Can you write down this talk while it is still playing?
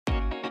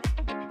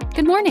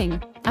Good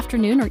morning,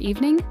 afternoon, or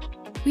evening.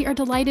 We are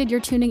delighted you're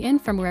tuning in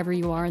from wherever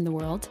you are in the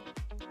world.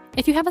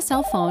 If you have a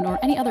cell phone or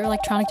any other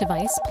electronic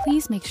device,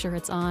 please make sure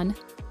it's on.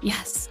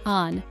 Yes,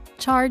 on,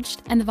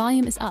 charged, and the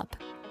volume is up.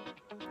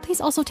 Please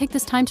also take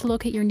this time to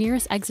locate your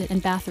nearest exit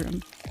and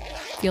bathroom.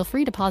 Feel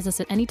free to pause us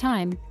at any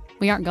time.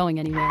 We aren't going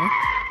anywhere.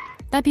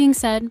 That being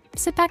said,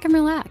 sit back and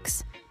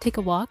relax. Take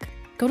a walk,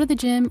 go to the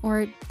gym,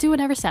 or do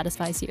whatever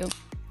satisfies you.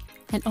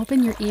 And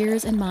open your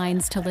ears and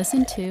minds to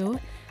listen to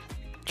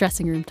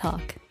Dressing Room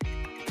Talk.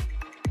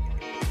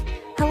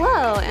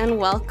 Hello and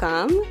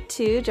welcome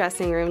to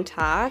Dressing Room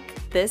Talk.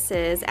 This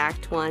is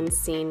Act 1,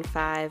 Scene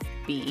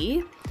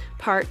 5B,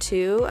 Part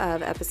 2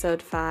 of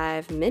Episode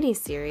 5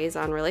 mini-series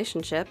on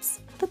relationships,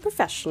 the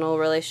professional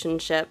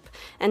relationship.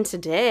 And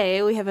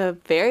today we have a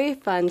very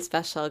fun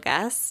special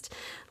guest,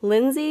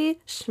 Lindsay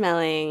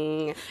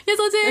Schmeling. Yes,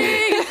 Lindsay!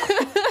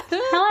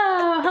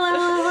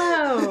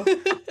 Hello.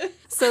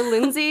 So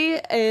Lindsay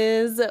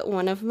is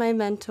one of my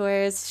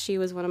mentors. She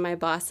was one of my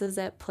bosses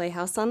at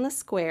Playhouse on the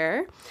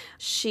Square.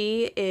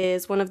 She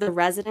is one of the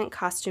resident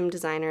costume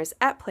designers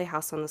at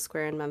Playhouse on the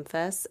Square in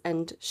Memphis,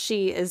 and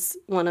she is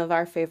one of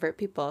our favorite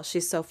people.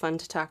 She's so fun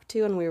to talk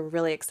to, and we were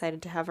really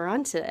excited to have her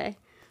on today.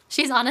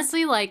 She's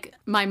honestly like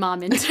my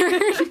mom intern.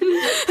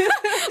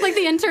 Like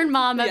the intern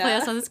mom at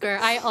Playhouse on the Square.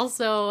 I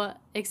also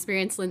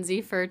experienced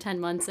Lindsay for 10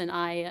 months, and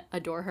I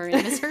adore her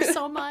and miss her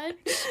so much.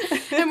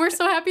 And we're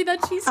so happy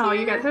that she's here. Oh,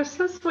 you guys are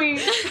so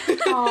sweet.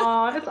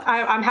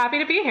 I'm happy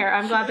to be here.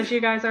 I'm glad that you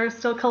guys are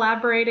still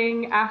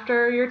collaborating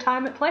after your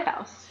time at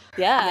Playhouse.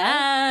 Yeah.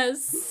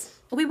 Yes.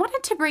 We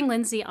wanted to bring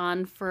Lindsay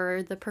on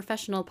for the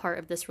professional part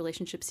of this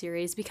relationship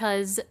series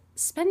because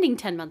spending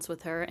 10 months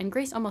with her, and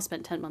Grace almost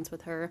spent 10 months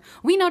with her,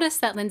 we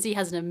noticed that Lindsay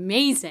has an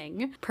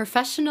amazing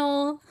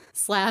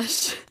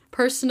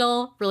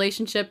professional/personal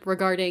relationship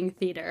regarding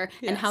theater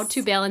and how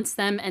to balance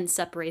them and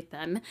separate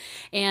them.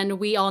 And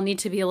we all need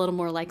to be a little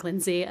more like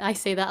Lindsay. I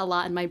say that a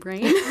lot in my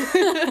brain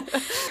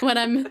when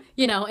I'm,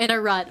 in a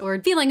rut or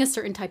feeling a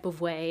certain type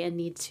of way and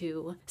need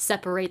to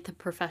separate the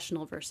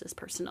professional versus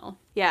personal.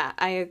 Yeah,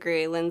 I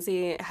agree.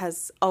 Lindsay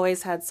has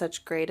always had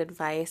such great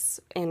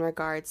advice in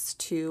regards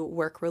to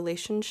work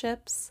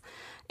relationships.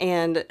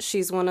 And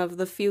she's one of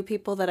the few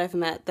people that I've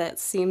met that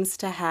seems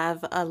to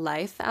have a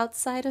life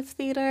outside of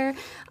theater.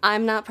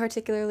 I'm not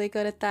particularly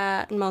good at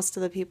that. Most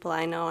of the people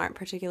I know aren't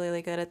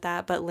particularly good at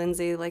that. But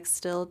Lindsay,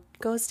 still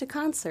goes to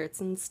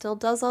concerts and still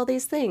does all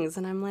these things.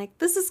 And I'm like,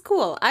 this is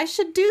cool. I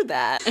should do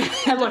that.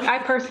 And look, I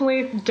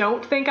personally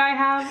don't think I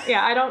have.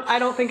 Yeah, I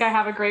don't think I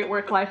have a great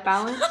work-life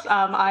balance.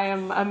 I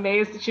am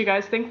amazed that you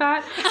guys think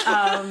that.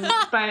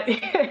 But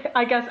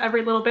I guess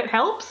every little bit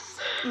helps.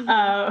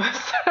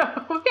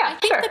 I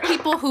think the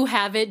people who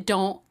have it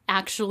don't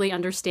actually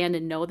understand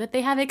and know that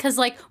they have it, because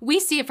we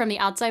see it from the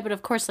outside, but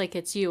of course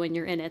it's you and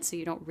you're in it, so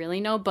you don't really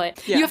know,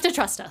 but you have to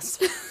trust us.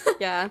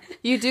 Yeah,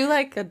 you do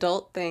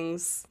adult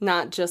things,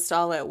 not just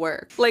all at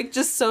work,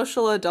 just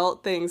social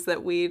adult things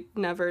that we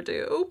never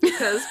do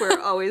because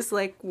we're always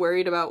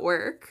worried about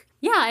work.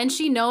 Yeah, and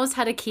she knows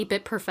how to keep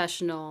it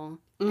professional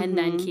and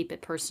then keep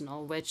it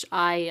personal, which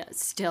I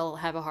still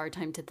have a hard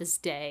time to this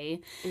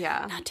day.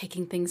 Yeah. Not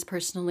taking things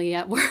personally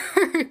at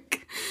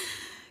work.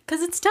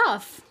 Because it's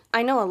tough.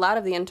 I know a lot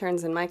of the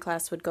interns in my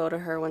class would go to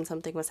her when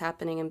something was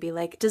happening and be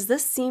like, does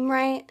this seem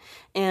right?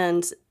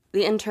 And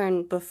the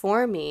intern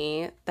before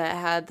me that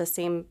had the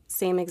same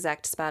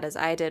exact spot as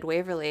I did,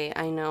 Waverly,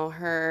 I know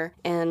her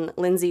and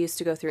Lindsay used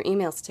to go through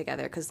emails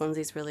together because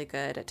Lindsay's really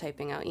good at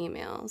typing out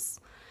emails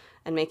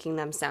and making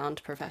them sound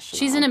professional.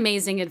 She's an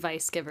amazing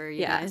advice giver,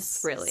 you guys.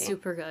 Yes, really.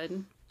 Super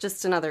good.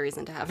 Just another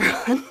reason to have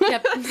her on.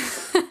 Yep.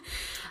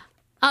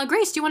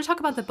 Grace, do you want to talk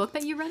about the book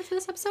that you read for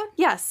this episode?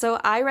 Yeah, so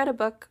I read a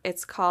book.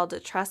 It's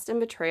called Trust and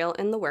Betrayal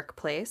in the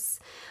Workplace.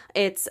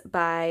 It's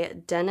by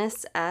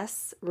Dennis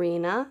S.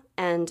 Rena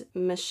and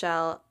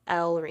Michelle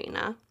L.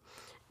 Rena.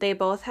 They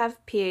both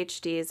have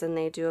PhDs and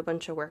they do a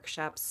bunch of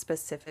workshops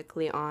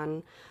specifically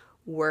on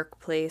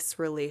workplace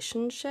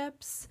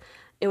relationships.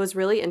 It was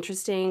really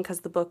interesting because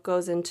the book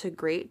goes into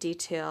great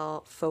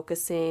detail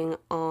focusing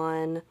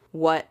on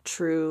what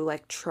true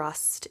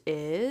trust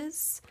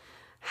is,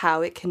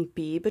 how it can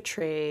be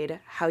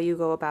betrayed, how you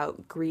go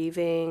about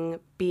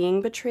grieving,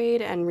 being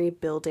betrayed, and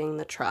rebuilding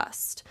the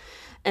trust.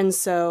 And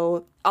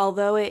so,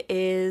 although it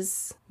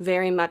is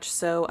very much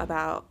so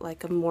about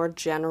a more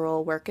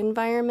general work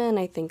environment,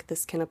 I think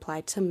this can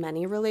apply to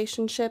many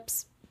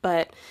relationships.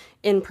 But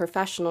in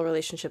professional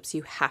relationships,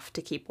 you have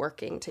to keep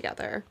working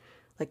together.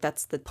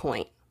 That's the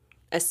point,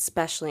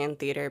 especially in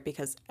theater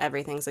because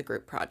everything's a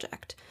group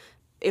project.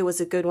 It was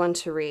a good one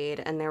to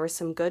read, and there were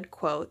some good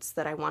quotes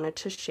that I wanted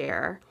to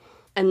share.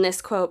 And this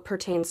quote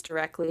pertains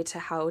directly to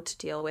how to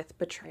deal with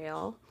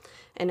betrayal.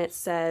 And it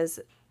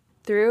says,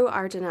 "Through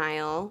our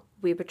denial,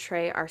 we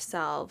betray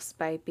ourselves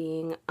by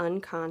being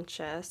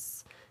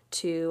unconscious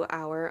to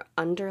our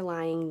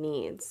underlying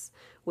needs,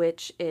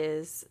 which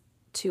is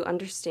to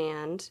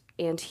understand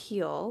and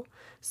heal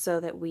so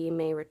that we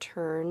may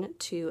return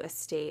to a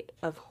state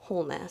of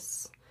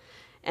wholeness."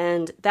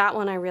 And that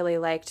one I really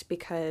liked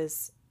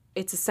because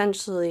it's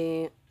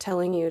essentially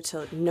telling you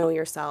to know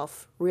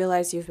yourself,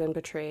 realize you've been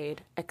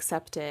betrayed,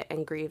 accept it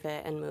and grieve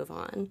it and move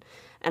on.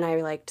 And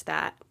I liked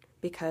that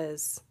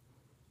because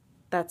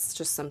that's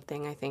just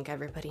something I think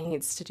everybody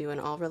needs to do in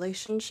all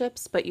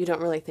relationships, but you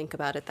don't really think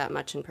about it that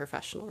much in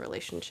professional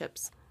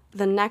relationships.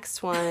 The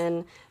next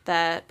one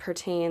that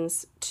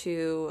pertains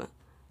to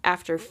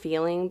after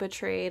feeling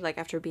betrayed, like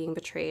after being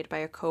betrayed by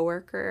a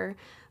coworker,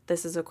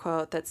 this is a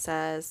quote that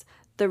says,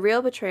 "The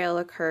real betrayal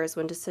occurs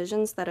when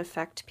decisions that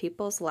affect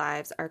people's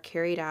lives are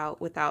carried out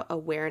without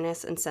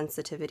awareness and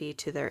sensitivity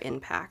to their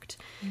impact."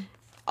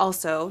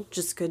 Also,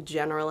 just good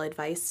general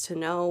advice to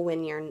know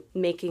when you're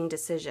making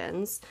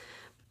decisions.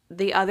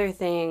 The other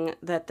thing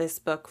that this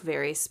book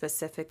very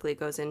specifically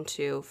goes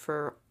into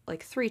for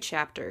like 3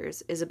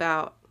 chapters is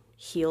about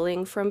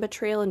healing from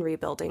betrayal and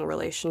rebuilding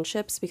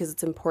relationships, because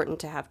it's important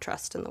to have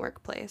trust in the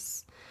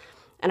workplace.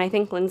 And I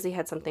think Lindsay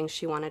had something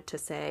she wanted to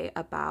say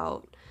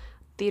about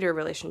theater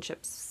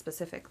relationships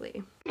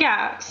specifically.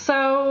 Yeah,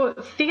 so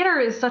theater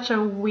is such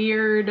a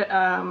weird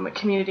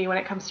community when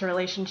it comes to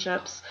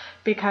relationships,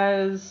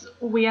 because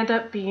we end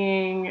up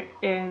being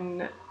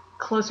in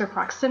closer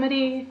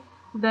proximity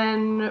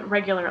than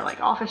regular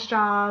like office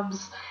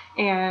jobs,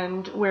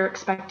 and we're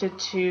expected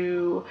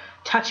to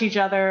touch each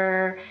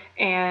other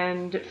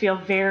and feel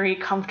very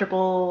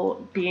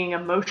comfortable being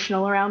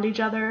emotional around each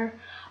other.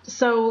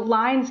 So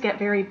lines get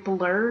very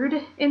blurred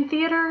in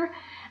theater,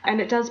 and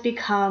it does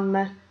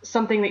become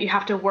something that you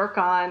have to work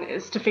on,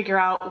 is to figure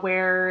out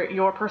where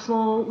your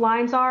personal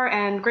lines are.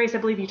 And Grace, I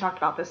believe you talked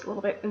about this a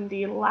little bit in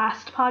the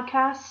last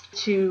podcast,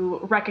 to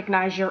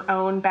recognize your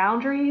own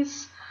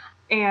boundaries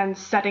and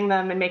setting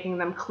them and making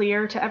them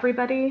clear to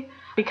everybody.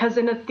 Because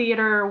in a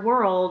theater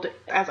world,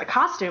 as a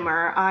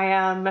costumer, I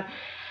am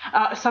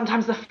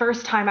sometimes the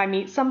first time I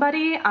meet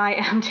somebody, I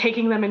am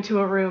taking them into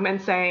a room and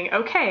saying,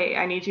 okay,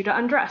 I need you to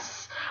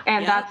undress.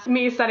 And that's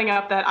me setting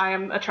up that I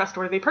am a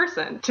trustworthy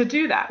person to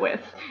do that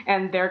with.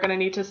 And they're going to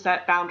need to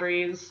set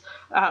boundaries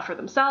for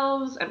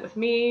themselves and with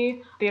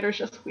me. Theater's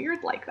just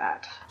weird like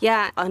that.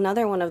 Yeah,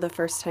 another one of the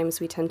first times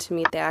we tend to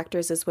meet the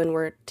actors is when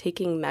we're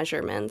taking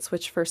measurements,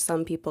 which for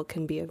some people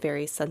can be a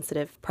very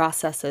sensitive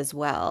process as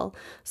well.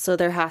 So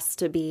there has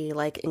to be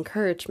like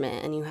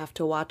encouragement, and you have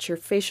to watch your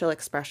facial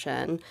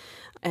expression.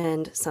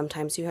 And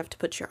sometimes you have to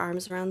put your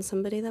arms around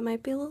somebody that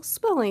might be a little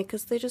swelly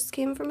because they just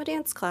came from a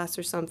dance class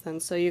or something.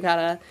 So you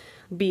gotta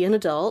be an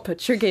adult,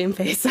 put your game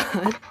face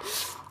on,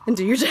 and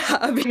do your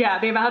job. Yeah,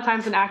 the amount of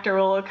times an actor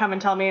will come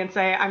and tell me and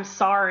say, I'm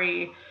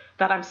sorry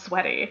that I'm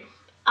sweaty.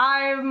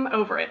 I'm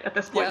over it at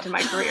this point in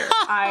my career.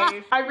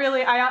 I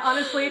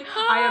honestly,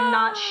 I am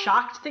not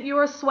shocked that you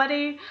are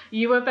sweaty.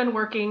 You have been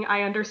working.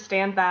 I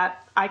understand that.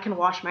 I can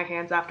wash my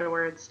hands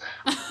afterwards.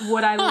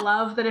 Would I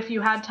love that if you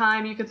had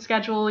time, you could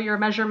schedule your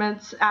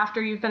measurements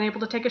after you've been able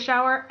to take a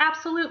shower?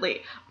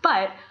 Absolutely.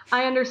 But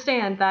I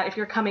understand that if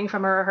you're coming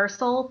from a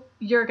rehearsal,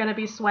 you're going to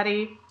be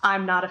sweaty.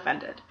 I'm not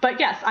offended.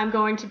 But yes, I'm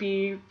going to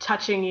be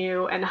touching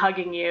you and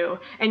hugging you.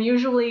 And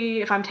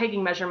usually if I'm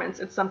taking measurements,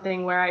 it's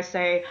something where I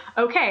say,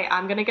 okay,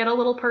 I'm going to get a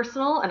little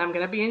personal and I'm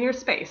going to be in your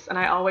space. And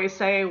I always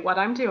say what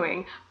I'm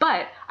doing.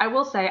 But I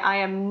will say I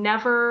am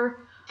never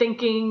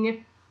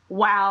thinking,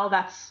 wow,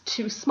 that's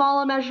too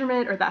small a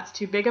measurement or that's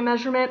too big a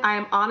measurement. I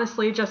am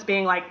honestly just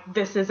being like,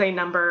 this is a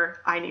number,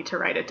 I need to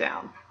write it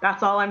down.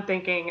 That's all I'm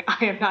thinking.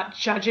 I am not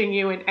judging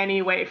you in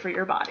any way for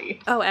your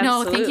body. Oh,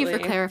 absolutely. No, thank you for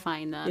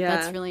clarifying that. Yeah.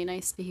 That's really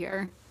nice to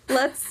hear.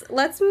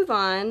 Let's move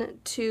on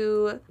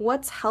to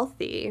what's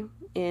healthy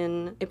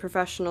in a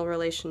professional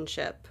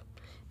relationship.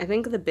 I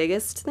think the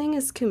biggest thing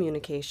is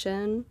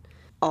communication.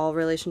 All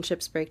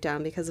relationships break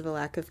down because of a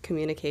lack of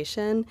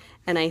communication,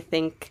 and I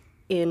think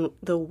in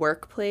the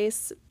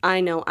workplace,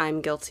 I know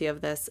I'm guilty of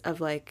this, of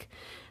like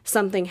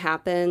something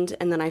happened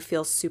and then I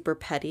feel super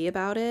petty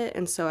about it.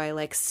 And so I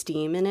like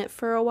steam in it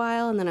for a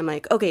while and then I'm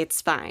like, okay,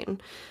 it's fine.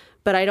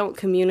 But I don't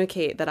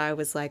communicate that I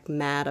was like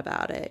mad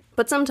about it.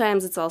 But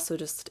sometimes it's also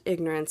just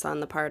ignorance on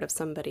the part of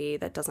somebody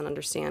that doesn't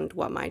understand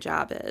what my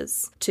job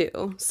is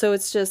too. So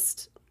it's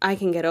just, I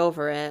can get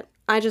over it.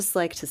 I just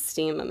like to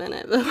steam a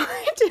minute before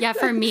I do Yeah,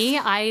 for me,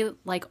 I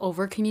like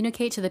over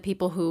communicate to the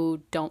people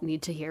who don't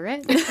need to hear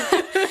it.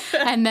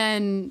 And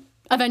then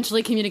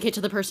eventually communicate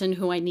to the person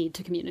who I need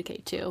to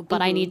communicate to.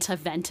 But I need to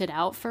vent it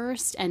out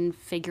first and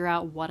figure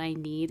out what I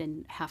need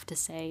and have to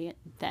say,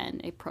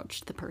 then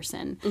approach the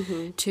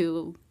person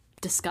to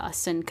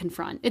discuss and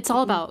confront. It's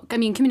all about, I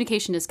mean,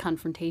 communication is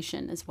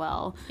confrontation as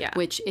well,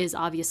 which is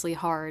obviously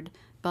hard,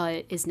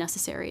 but is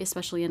necessary,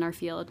 especially in our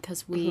field,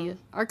 because we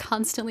are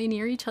constantly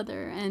near each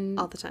other and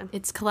all the time.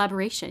 It's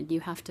collaboration. You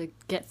have to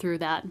get through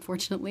that,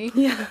 unfortunately.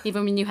 Yeah.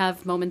 Even when you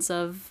have moments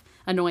of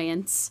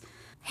annoyance.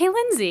 Hey,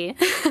 Lindsay,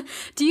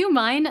 do you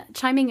mind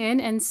chiming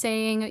in and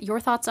saying your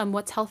thoughts on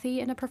what's healthy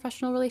in a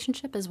professional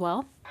relationship as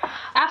well?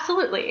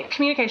 Absolutely.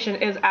 Communication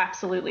is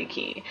absolutely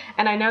key.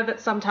 And I know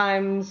that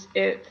sometimes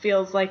it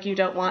feels like you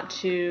don't want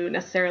to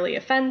necessarily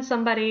offend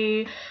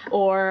somebody,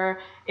 or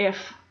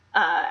if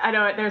I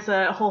know there's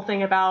a whole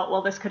thing about,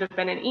 well, this could have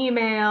been an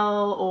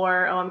email,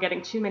 or, oh, I'm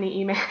getting too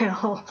many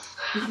emails.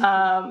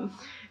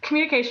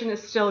 communication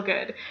is still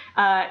good.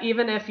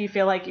 Even if you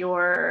feel like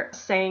you're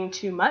saying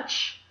too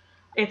much,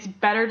 it's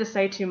better to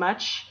say too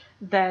much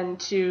than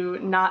to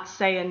not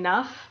say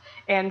enough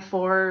and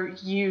for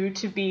you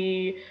to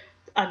be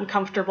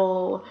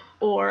uncomfortable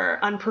or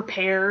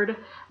unprepared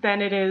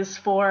than it is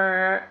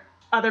for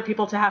other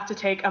people to have to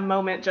take a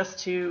moment just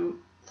to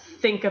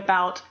think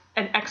about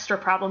an extra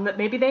problem that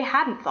maybe they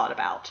hadn't thought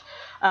about.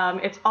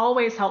 It's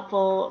always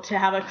helpful to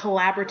have a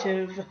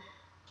collaborative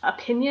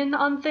opinion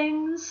on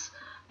things.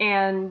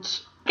 And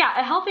yeah,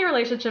 a healthy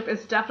relationship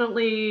is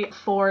definitely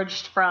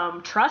forged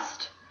from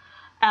trust.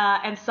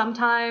 And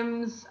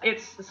sometimes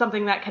it's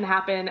something that can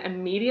happen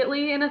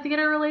immediately in a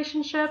theater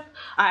relationship.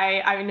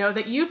 I know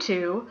that you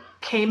two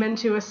came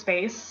into a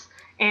space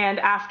and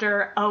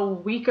after a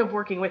week of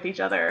working with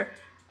each other,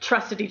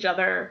 trusted each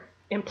other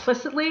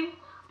implicitly,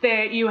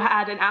 that you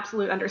had an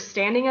absolute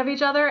understanding of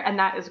each other, and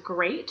that is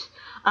great.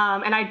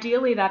 And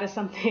ideally, that is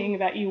something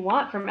that you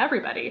want from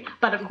everybody.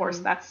 But of course,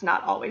 that's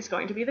not always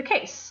going to be the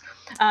case.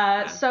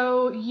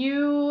 So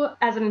you,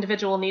 as an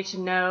individual, need to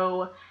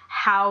know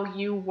how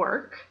you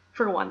work,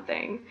 for one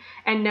thing.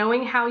 And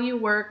knowing how you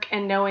work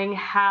and knowing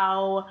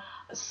how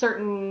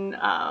certain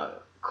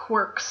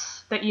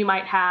quirks that you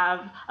might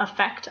have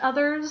affect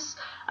others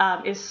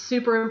is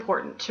super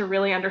important to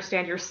really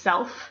understand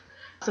yourself,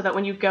 so that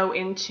when you go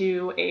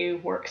into a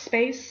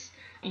workspace,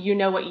 you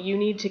know what you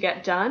need to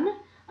get done,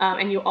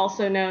 and you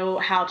also know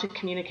how to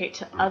communicate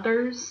to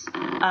others,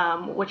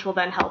 which will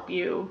then help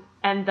you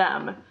and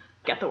them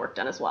get the work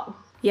done as well.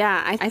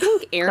 Yeah, I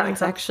think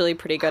Erin's actually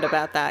pretty good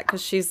about that,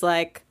 because she's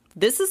like,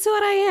 this is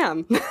what I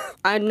am.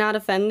 I'm not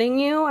offending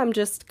you. I'm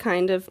just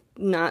kind of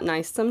not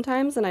nice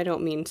sometimes, and I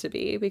don't mean to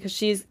be,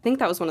 because I think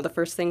that was one of the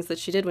first things that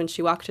she did when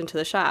she walked into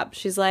the shop.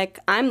 She's like,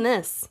 I'm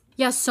this.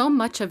 Yeah, so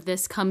much of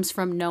this comes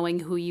from knowing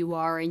who you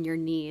are and your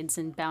needs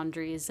and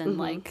boundaries and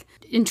like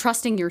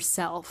entrusting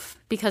yourself,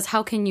 because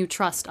how can you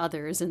trust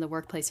others in the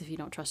workplace if you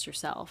don't trust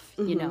yourself?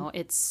 You know,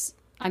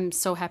 I'm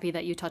so happy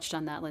that you touched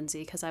on that,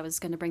 Lindsay, because I was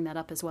going to bring that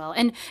up as well.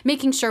 And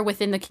making sure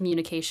within the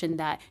communication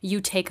that you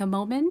take a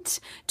moment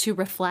to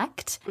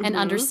reflect and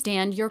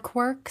understand your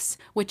quirks,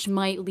 which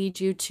might lead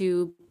you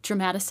to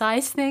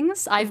dramatize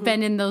things. I've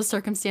been in those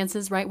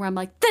circumstances, right, where I'm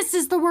like, this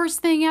is the worst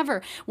thing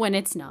ever, when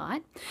it's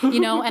not, you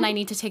know, and I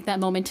need to take that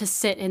moment to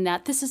sit in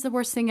that this is the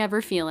worst thing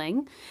ever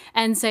feeling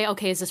and say,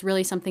 okay, is this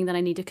really something that I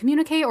need to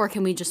communicate, or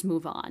can we just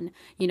move on?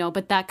 You know,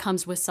 but that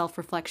comes with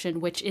self-reflection,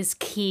 which is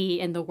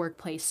key in the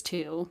workplace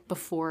too,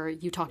 before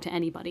you talk to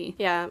anybody.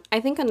 Yeah, I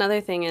think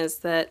another thing is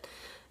that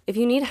if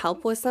you need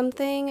help with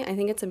something, I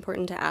think it's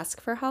important to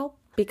ask for help,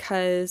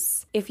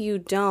 because if you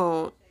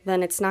don't,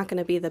 then it's not going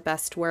to be the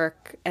best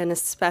work. And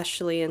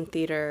especially in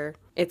theater,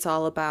 it's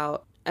all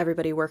about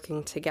everybody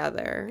working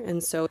together.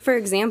 And so, for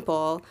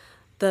example,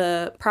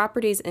 the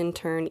properties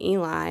intern,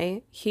 Eli,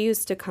 he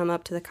used to come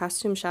up to the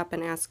costume shop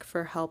and ask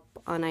for help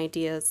on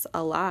ideas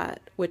a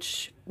lot,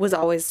 which was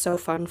always so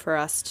fun for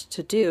us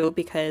to do,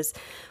 because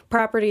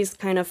properties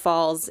kind of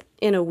falls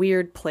in a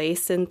weird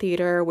place in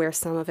theater where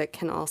some of it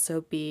can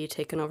also be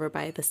taken over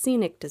by the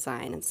scenic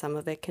design and some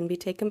of it can be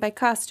taken by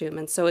costume.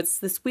 And so it's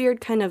this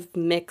weird kind of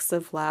mix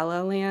of La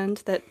La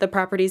Land that the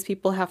properties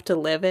people have to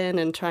live in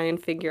and try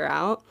and figure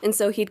out. And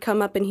so he'd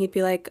come up and he'd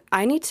be like,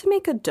 I need to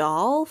make a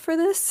doll for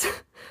this.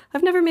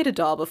 I've never made a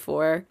doll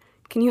before.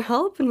 Can you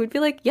help? And we'd be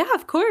like, yeah,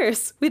 of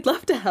course. We'd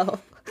love to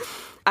help.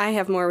 I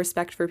have more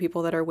respect for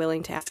people that are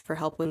willing to ask for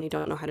help when they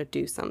don't know how to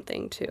do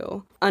something,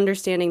 too.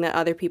 Understanding that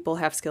other people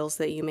have skills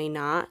that you may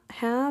not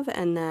have,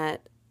 and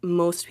that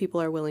most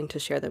people are willing to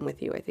share them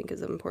with you, I think,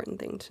 is an important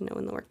thing to know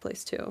in the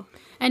workplace, too.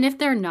 And if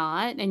they're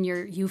not, and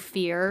you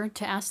fear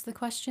to ask the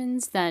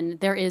questions, then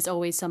there is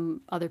always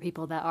some other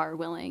people that are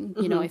willing.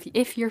 You know,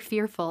 if you're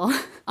fearful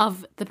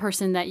of the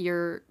person that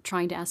you're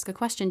trying to ask a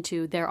question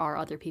to, there are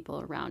other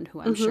people around who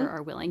I'm sure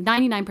are willing.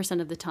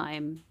 99% of the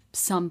time,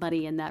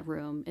 somebody in that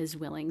room is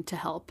willing to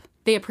help.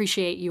 They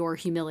appreciate your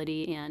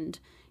humility and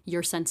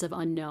your sense of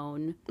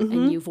unknown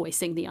and you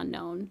voicing the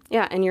unknown.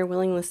 Yeah, and your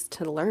willingness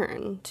to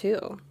learn,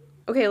 too.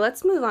 Okay,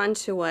 let's move on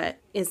to what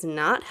is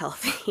not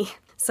healthy.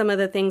 Some of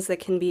the things that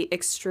can be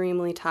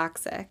extremely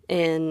toxic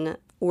in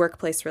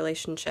workplace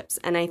relationships.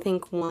 And I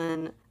think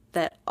one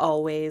that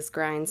always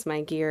grinds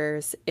my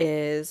gears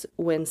is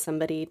when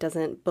somebody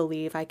doesn't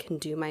believe I can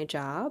do my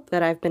job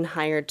that I've been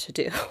hired to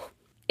do.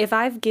 If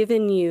I've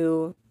given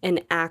you an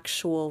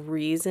actual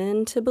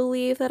reason to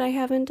believe that I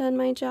haven't done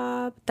my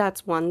job,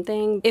 that's one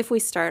thing. If we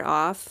start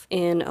off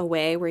in a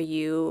way where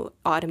you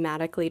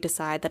automatically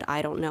decide that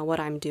I don't know what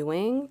I'm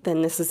doing,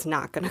 then this is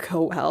not going to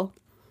go well.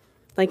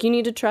 Like, you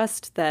need to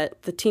trust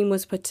that the team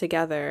was put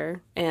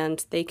together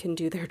and they can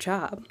do their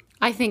job.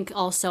 I think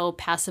also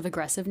passive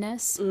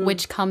aggressiveness,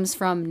 which comes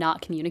from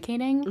not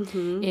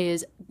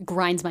communicating,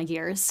 grinds my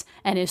gears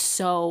and is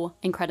so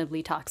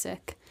incredibly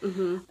toxic.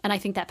 And I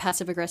think that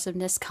passive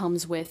aggressiveness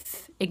comes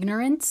with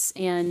ignorance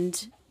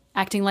and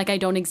acting like I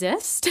don't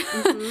exist,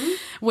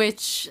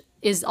 which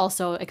is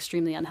also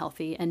extremely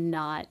unhealthy and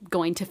not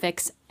going to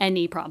fix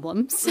any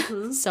problems.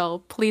 So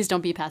please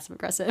don't be passive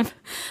aggressive.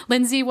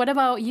 Lindsay, what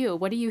about you?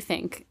 What do you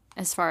think?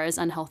 as far as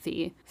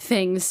unhealthy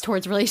things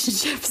towards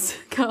relationships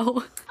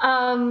go?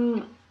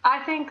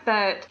 I think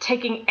that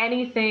taking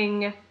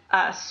anything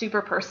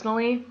super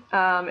personally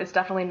is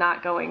definitely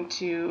not going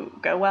to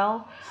go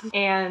well.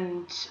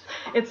 And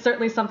it's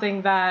certainly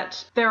something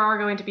that there are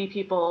going to be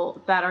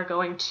people that are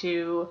going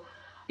to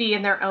be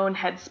in their own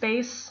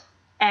headspace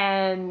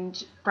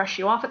and brush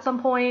you off at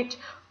some point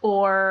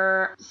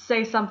or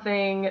say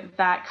something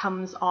that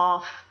comes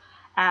off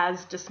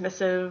as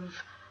dismissive,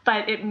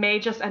 but it may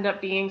just end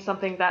up being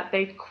something that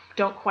they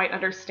don't quite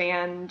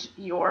understand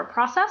your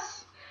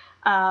process.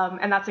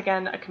 And that's,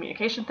 again, a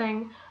communication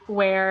thing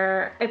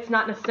where it's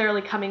not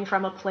necessarily coming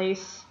from a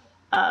place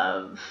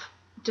of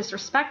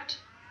disrespect.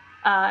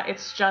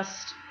 It's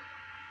just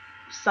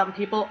some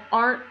people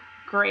aren't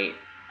great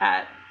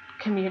at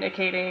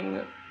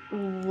communicating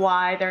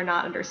why they're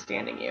not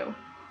understanding you.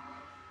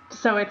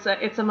 So it's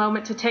a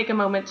moment to take a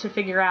moment to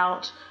figure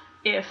out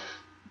if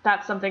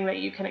that's something that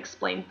you can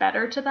explain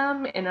better to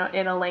them in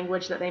a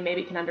language that they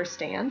maybe can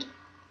understand.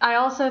 I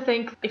also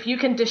think if you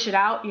can dish it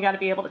out, you got to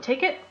be able to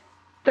take it.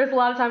 There's a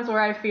lot of times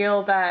where I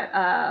feel that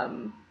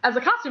as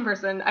a costume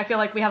person, I feel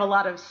like we have a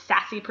lot of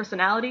sassy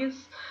personalities.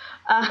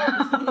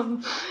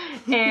 And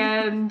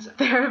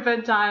there have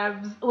been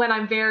times when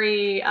I'm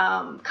very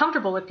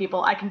comfortable with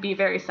people, I can be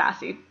very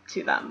sassy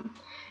to them.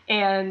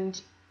 And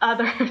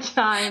other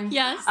times,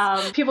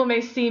 yes. People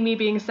may see me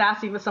being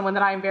sassy with someone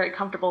that I'm very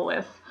comfortable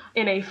with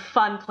in a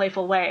fun,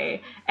 playful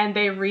way, and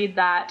they read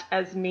that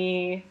as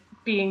me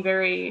being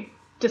very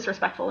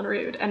disrespectful and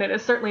rude. And it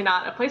is certainly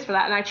not a place for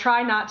that. And I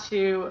try not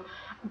to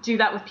do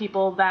that with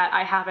people that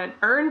I haven't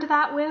earned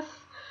that with.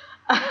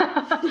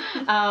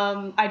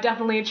 I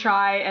definitely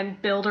try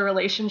and build a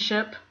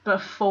relationship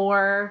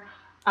before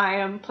I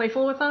am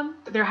playful with them.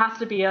 There has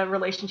to be a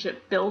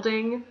relationship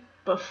building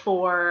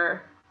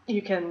before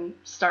you can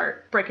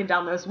start breaking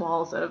down those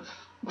walls of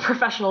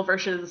professional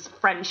versus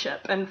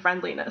friendship and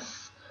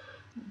friendliness.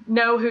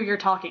 Know who you're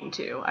talking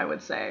to, I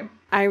would say.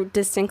 I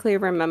distinctly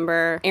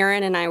remember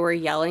Aaron and I were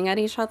yelling at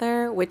each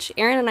other, which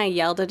Aaron and I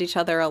yelled at each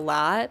other a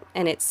lot,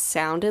 and it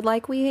sounded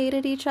like we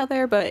hated each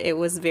other, but it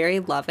was very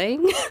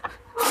loving.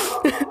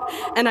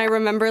 And I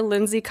remember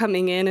Lindsay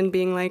coming in and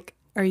being like,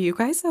 "Are you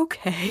guys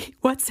okay?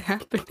 What's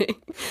happening?"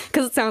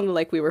 Because it sounded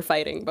like we were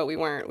fighting, but we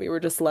weren't. We were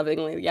just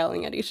lovingly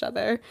yelling at each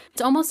other.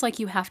 It's almost like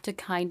you have to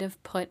kind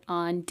of put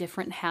on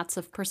different hats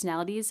of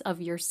personalities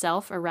of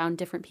yourself around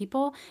different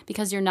people,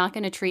 because you're not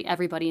going to treat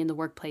everybody in the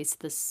workplace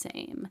the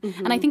same.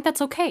 Mm-hmm. And I think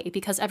that's okay,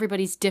 because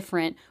everybody's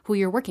different who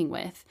you're working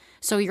with.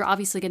 So you're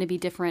obviously going to be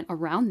different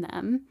around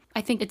them.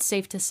 I think it's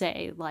safe to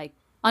say, like,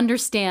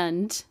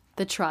 understand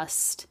the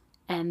trust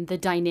and the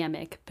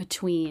dynamic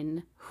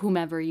between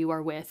whomever you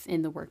are with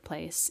in the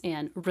workplace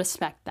and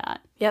respect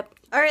that. Yep.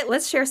 All right,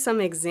 let's share some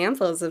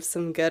examples of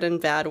some good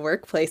and bad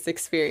workplace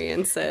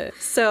experiences.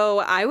 So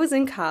I was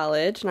in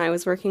college and I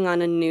was working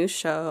on a new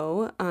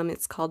show.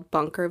 It's called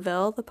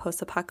Bunkerville, the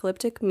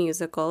post-apocalyptic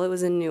musical. It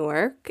was in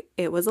Newark.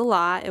 It was a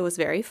lot. It was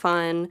very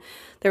fun.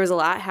 There was a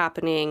lot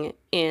happening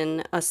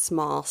in a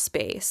small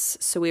space.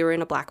 So we were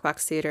in a black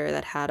box theater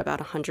that had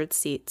about 100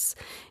 seats.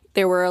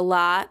 There were a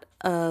lot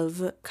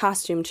of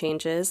costume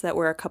changes that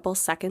were a couple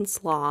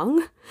seconds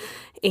long,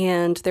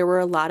 and there were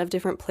a lot of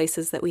different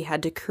places that we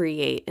had to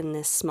create in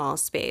this small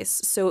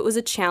space. So it was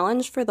a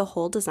challenge for the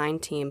whole design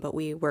team, but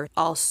we were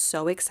all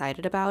so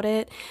excited about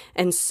it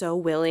and so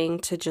willing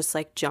to just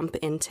like jump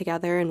in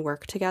together and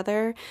work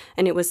together.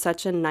 And it was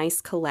such a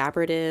nice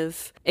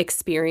collaborative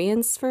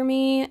experience for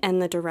me,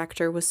 and the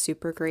director was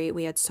super great.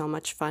 We had so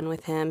much fun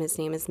with him. His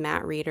name is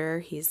Matt Reeder.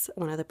 He's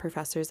one of the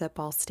professors at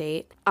Ball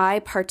State. I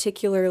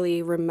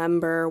particularly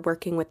remember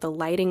working with the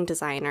lighting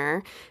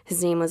designer.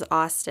 His name was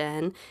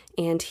Austin,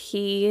 and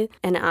he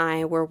and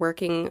I were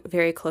working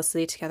very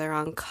closely together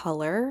on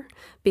color,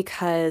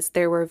 because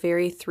there were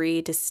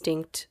three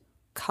distinct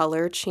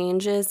color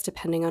changes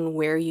depending on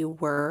where you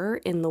were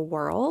in the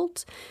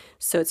world.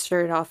 So it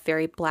started off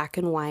very black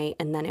and white,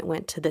 and then it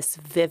went to this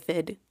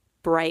vivid,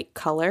 bright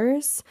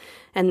colors,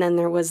 and then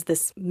there was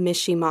this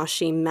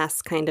mishy-moshy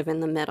mess kind of in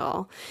the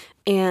middle.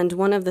 And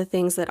one of the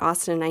things that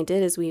Austin and I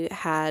did is we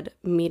had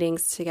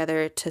meetings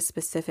together to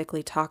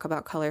specifically talk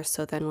about colors.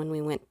 So then when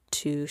we went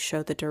to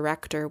show the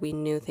director, we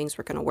knew things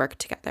were going to work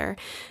together.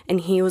 And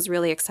he was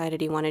really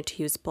excited. He wanted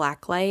to use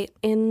black light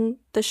in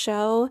the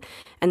show,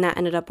 and that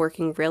ended up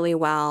working really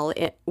well.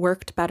 It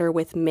worked better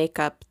with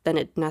makeup than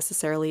it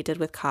necessarily did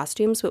with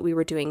costumes, but we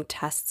were doing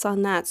tests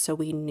on that, so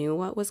we knew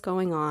what was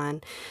going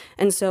on.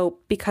 And so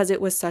because it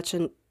was such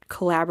a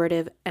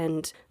collaborative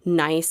and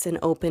nice and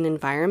open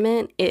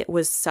environment, it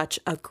was such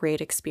a great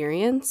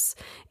experience,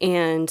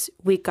 and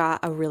we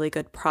got a really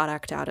good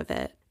product out of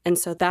it. And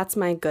so that's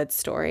my good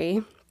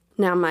story.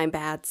 Now my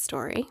bad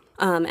story.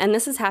 And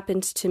this has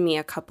happened to me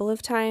a couple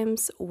of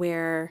times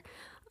where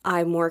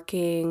I'm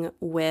working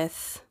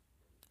with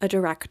a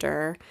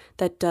director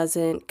that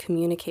doesn't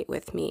communicate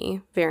with me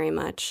very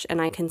much,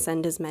 and I can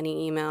send as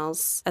many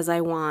emails as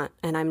I want,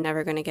 and I'm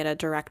never going to get a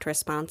direct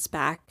response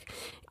back.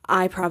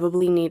 I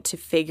probably need to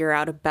figure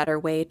out a better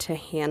way to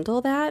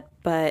handle that,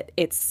 but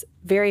it's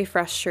very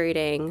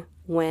frustrating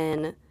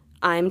when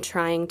I'm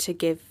trying to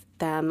give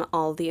them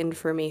all the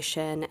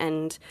information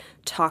and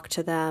talk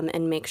to them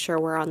and make sure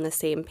we're on the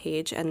same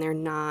page and they're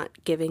not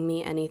giving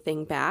me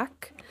anything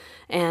back.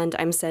 And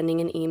I'm sending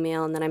an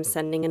email and then I'm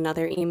sending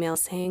another email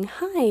saying,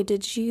 "Hi,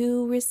 did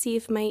you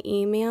receive my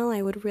email?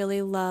 I would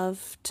really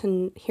love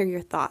to hear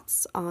your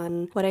thoughts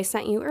on what I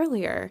sent you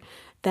earlier."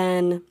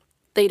 Then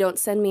they don't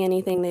send me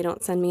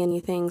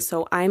anything.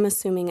 So I'm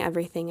assuming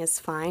everything is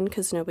fine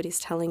because nobody's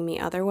telling me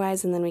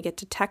otherwise. And then we get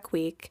to Tech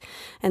Week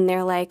and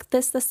they're like,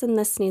 this, and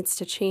this needs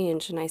to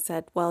change. And I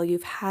said, well,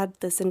 you've had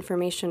this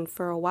information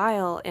for a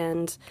while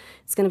and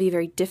it's going to be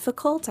very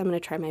difficult. I'm going to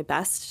try my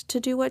best to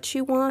do what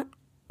you want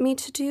me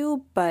to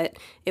do, but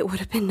it would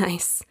have been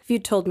nice if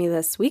you'd told me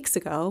this weeks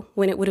ago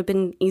when it would have been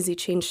an easy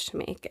change to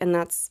make. And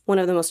that's one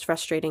of the most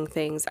frustrating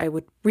things. I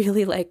would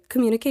really like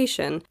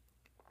communication.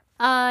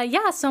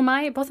 So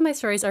both of my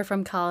stories are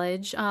from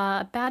college.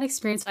 A bad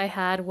experience I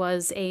had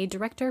was a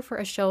director for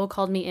a show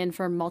called me in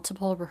for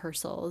multiple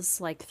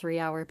rehearsals, like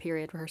 3-hour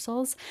period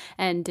rehearsals,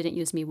 and didn't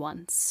use me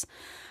once.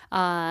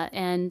 I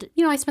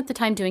spent the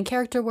time doing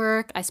character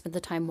work. I spent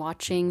the time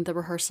watching the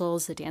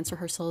rehearsals, the dance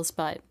rehearsals,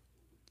 but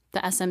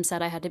the SM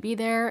said I had to be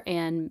there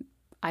and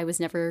I was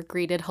never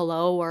greeted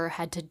hello or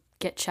had to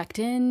get checked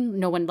in.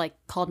 No one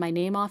called my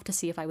name off to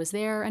see if I was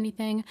there or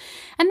anything.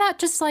 And that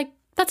just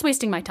that's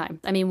wasting my time.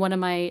 I mean, what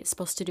am I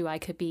supposed to do? I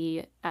could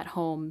be at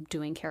home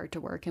doing character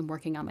work and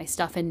working on my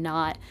stuff and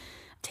not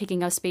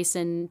taking up space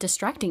and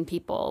distracting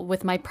people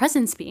with my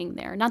presence being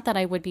there. Not that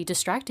I would be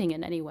distracting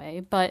in any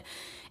way, but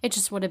it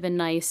just would have been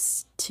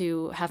nice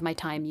to have my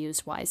time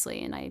used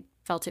wisely. And I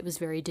felt it was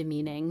very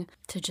demeaning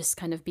to just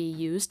kind of be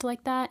used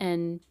like that.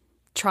 And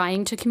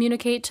trying to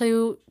communicate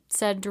to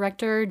said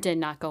director did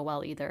not go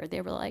well either.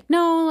 They were like,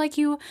 no,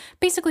 you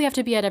basically have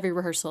to be at every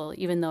rehearsal,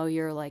 even though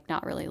you're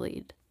not really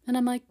lead. And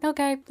I'm like,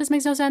 okay, this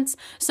makes no sense.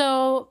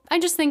 So I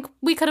just think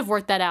we could have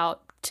worked that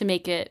out to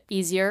make it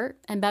easier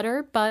and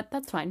better, but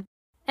that's fine.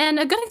 And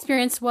a good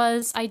experience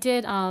was I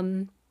did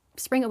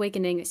Spring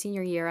Awakening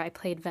senior year. I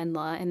played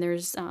Venla, and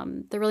there's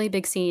the really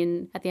big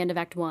scene at the end of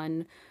Act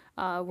 1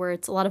 where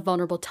it's a lot of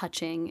vulnerable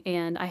touching.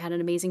 And I had an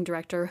amazing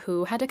director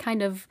who had to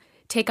kind of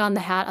take on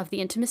the hat of the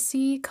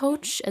intimacy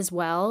coach as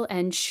well.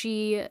 And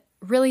she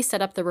really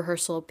set up the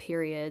rehearsal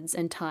periods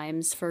and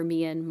times for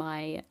me and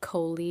my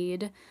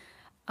co-lead.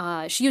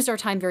 She used our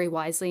time very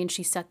wisely, and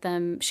she set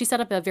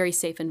up a very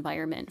safe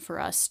environment for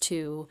us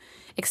to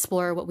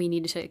explore what we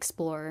needed to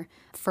explore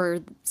for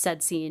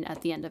said scene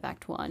at the end of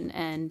Act 1.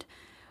 And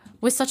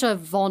with such a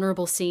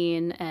vulnerable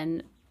scene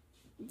and,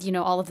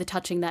 all of the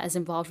touching that is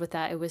involved with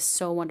that, it was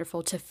so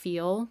wonderful to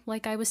feel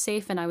like I was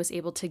safe and I was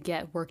able to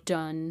get work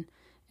done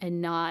and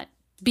not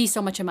be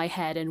so much in my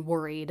head and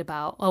worried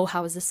about, oh,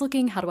 how is this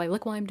looking? How do I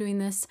look while I'm doing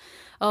this?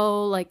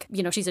 Oh,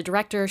 she's a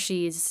director.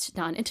 She's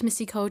not an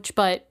intimacy coach,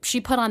 but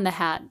she put on the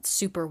hat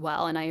super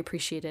well. And I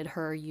appreciated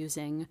her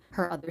using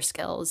her other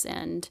skills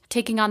and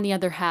taking on the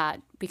other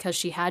hat because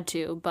she had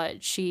to,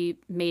 but she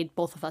made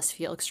both of us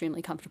feel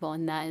extremely comfortable.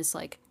 And that is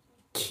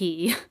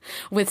key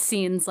with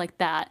scenes like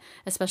that,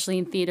 especially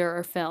in theater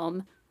or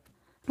film.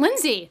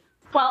 Lindsay.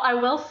 Well, I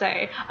will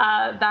say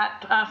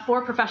that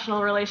for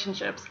professional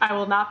relationships, I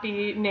will not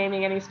be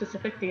naming any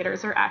specific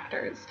theaters or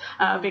actors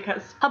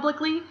because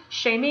publicly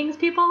shaming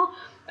people,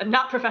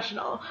 not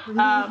professional.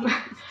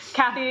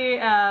 Kathy,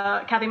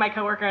 my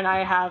coworker, and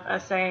I have a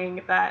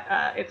saying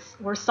that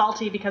we're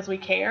salty because we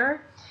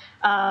care,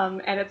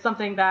 and it's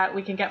something that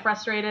we can get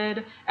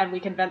frustrated and we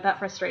can vent that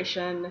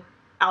frustration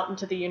out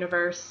into the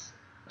universe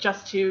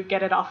just to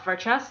get it off of our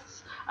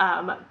chests.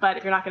 But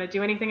if you're not going to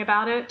do anything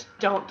about it,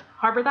 don't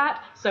harbor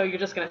that. So you're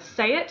just going to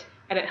say it,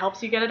 and it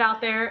helps you get it out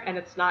there, and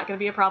it's not going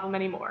to be a problem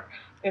anymore.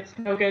 It's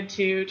no good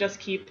to just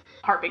keep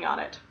harping on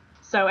it.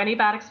 So any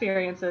bad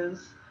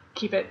experiences,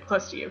 keep it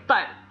close to you.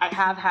 But I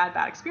have had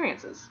bad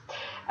experiences.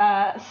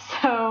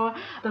 So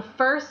the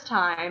first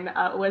time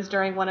was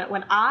during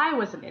when I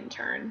was an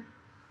intern.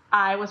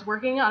 I was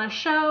working on a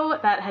show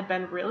that had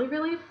been really,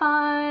 really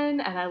fun,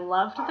 and I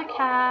loved the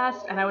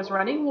cast, and I was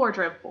running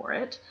wardrobe for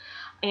it.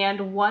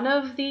 And one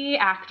of the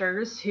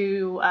actors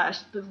who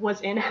was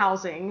in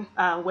housing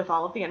with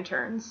all of the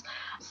interns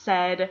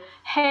said,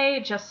 "Hey,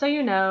 just so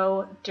you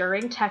know,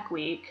 during Tech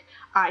Week,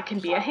 I can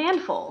be a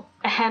handful."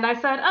 And I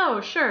said,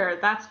 "Oh, sure,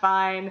 that's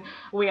fine.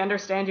 We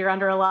understand you're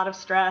under a lot of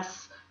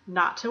stress.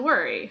 Not to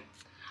worry."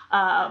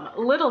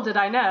 Little did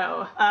I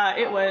know,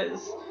 it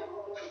was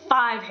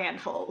 5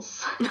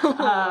 handfuls.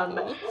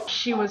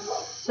 She was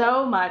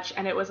so much,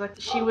 and it was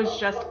she was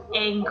just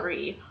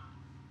angry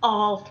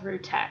all through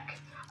tech.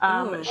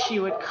 She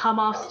would come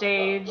off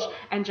stage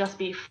and just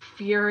be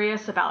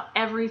furious about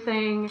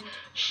everything.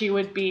 She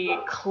would be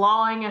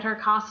clawing at her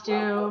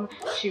costume.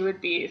 She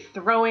would be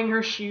throwing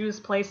her shoes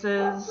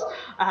places.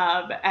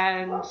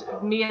 And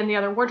me and the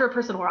other wardrobe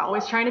person were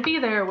always trying to be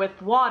there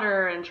with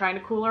water and trying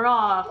to cool her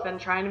off and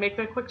trying to make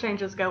the quick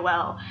changes go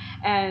well.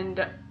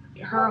 And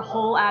her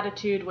whole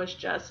attitude was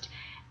just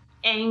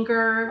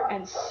anger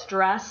and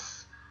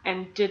stress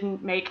and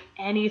didn't make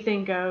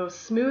anything go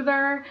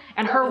smoother.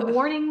 And her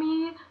warning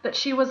me that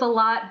she was a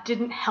lot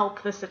didn't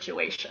help the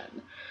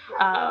situation.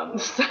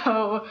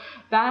 So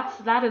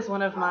that is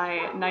one of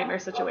my nightmare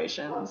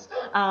situations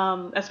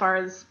as far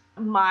as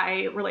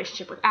my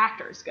relationship with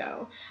actors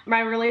go.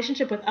 My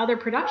relationship with other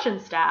production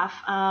staff,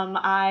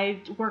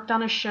 I worked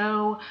on a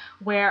show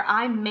where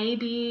I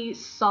maybe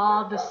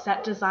saw the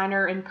set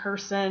designer in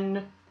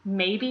person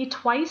maybe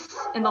twice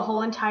in the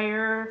whole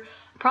entire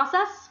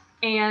process.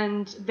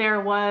 And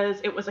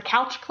it was a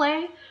couch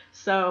play.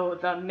 So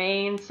the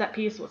main set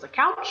piece was a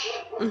couch.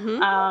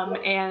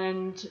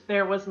 And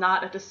there was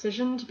not a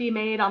decision to be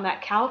made on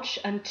that couch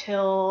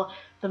until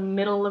the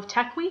middle of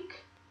Tech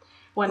Week,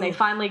 when they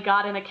finally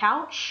got in a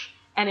couch,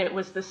 and it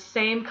was the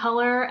same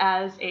color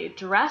as a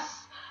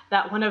dress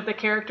that one of the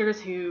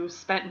characters who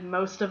spent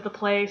most of the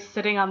play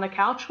sitting on the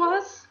couch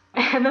was.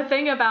 And the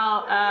thing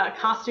about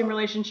costume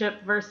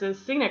relationship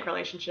versus scenic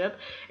relationship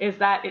is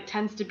that it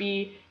tends to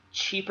be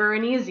cheaper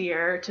and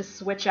easier to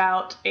switch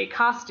out a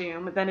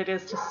costume than it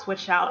is to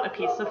switch out a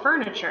piece of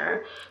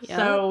furniture. Yep.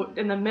 So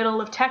in the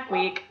middle of Tech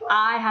Week,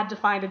 I had to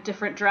find a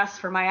different dress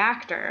for my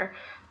actor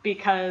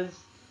because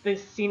the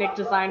scenic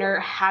designer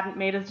hadn't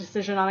made a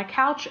decision on a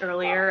couch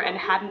earlier and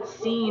hadn't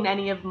seen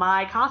any of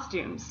my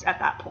costumes at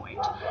that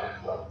point.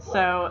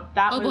 So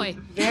that was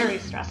very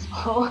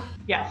stressful.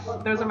 Yes,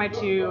 those are my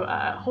two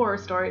horror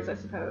stories, I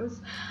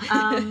suppose.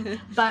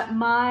 But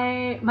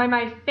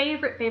my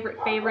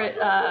favorite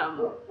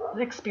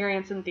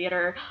experience in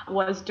theater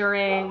was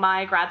during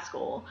my grad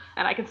school.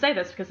 And I can say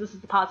this because this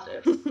is the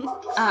positive.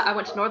 I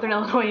went to Northern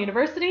Illinois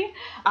University.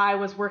 I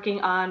was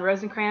working on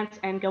Rosencrantz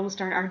and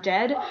Guildenstern Are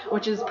Dead,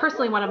 which is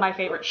personally one of my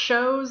favorite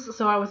shows.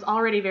 So I was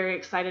already very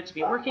excited to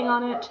be working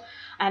on it.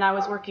 And I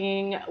was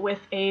working with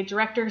a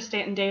director,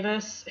 Stanton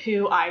Davis,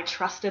 who I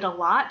trusted a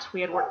lot.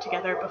 We had worked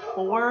together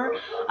before.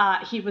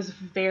 He was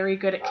very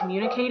good at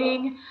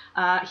communicating.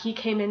 He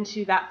came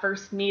into that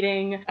first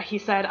meeting. He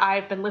said,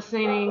 I've been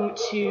listening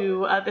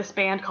to this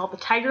band called the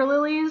Tiger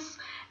Lilies,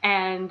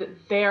 and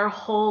their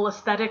whole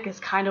aesthetic is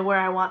kind of where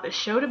I want this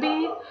show to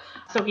be.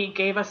 So he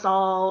gave us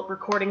all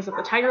recordings of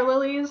the Tiger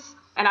Lilies.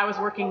 And I was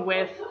working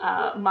with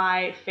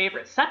my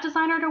favorite set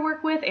designer to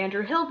work with,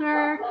 Andrew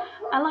Hildner.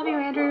 I love you,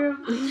 Andrew.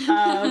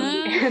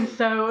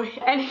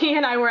 And he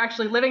and I were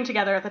actually living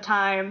together at the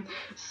time.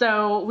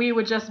 So we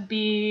would just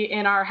be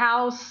in our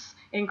house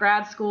in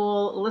grad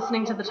school,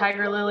 listening to the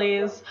Tiger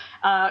Lilies,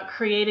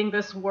 creating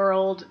this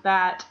world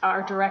that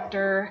our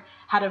director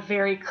had a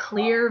very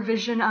clear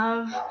vision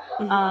of,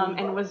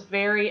 and was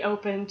very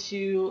open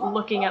to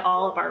looking at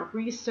all of our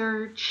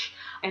research,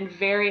 and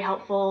very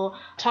helpful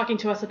talking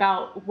to us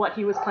about what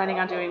he was planning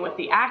on doing with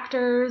the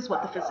actors,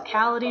 what the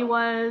physicality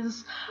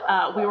was.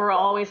 We were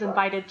always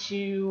invited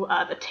to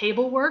the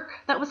table work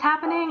that was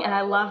happening, and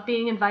I love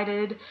being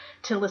invited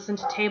to listen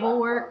to table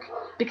work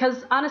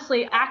because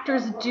honestly,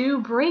 actors do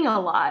bring a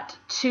lot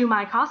to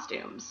my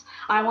costumes.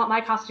 I want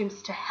my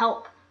costumes to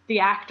help the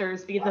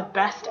actors be the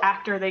best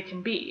actor they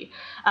can be.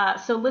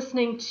 So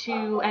listening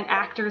to an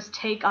actor's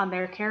take on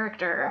their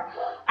character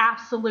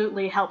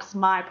absolutely helps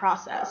my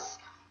process.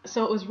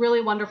 So it was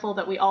really wonderful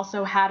that we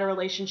also had a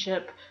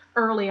relationship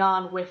early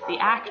on with the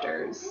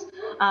actors.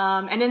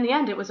 And in the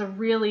end, it was a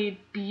really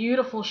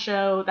beautiful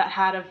show that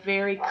had a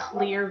very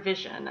clear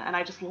vision, and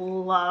I just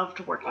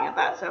loved working at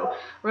that. So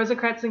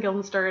Rosencrantz and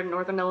Guildenstern,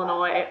 Northern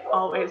Illinois,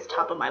 always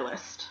top of my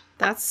list.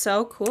 That's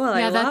so cool.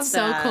 I love that. That's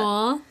so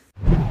cool.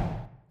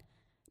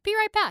 Be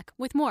right back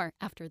with more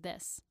after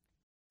this.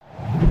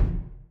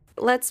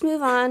 Let's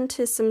move on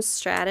to some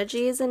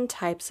strategies and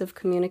types of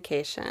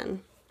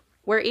communication.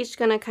 We're each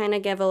going to kind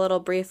of give a little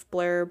brief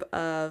blurb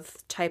of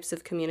types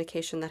of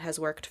communication that has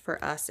worked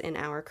for us in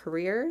our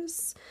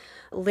careers.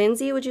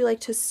 Lindsay, would you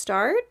like to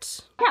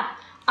start? Yeah,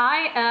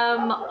 I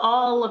am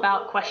all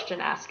about question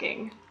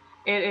asking.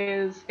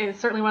 It's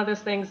certainly one of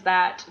those things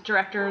that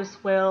directors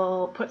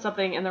will put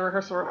something in the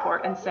rehearsal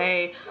report and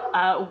say,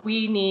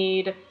 we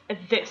need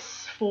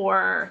this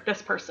for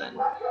this person.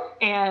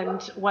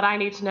 And what I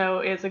need to know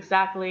is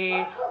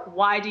exactly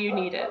why do you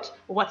need it?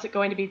 What's it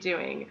going to be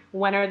doing?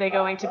 When are they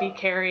going to be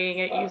carrying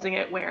it, using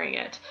it, wearing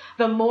it?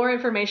 The more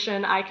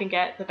information I can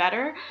get, the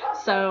better.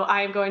 So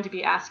I'm going to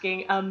be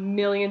asking a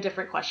million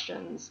different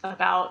questions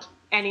about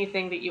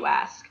anything that you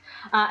ask.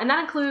 And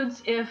that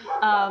includes if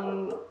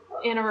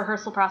in a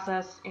rehearsal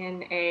process,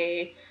 in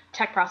a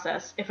tech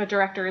process, if a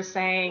director is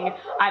saying,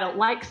 I don't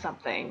like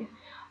something,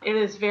 it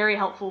is very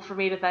helpful for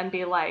me to then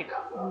be like,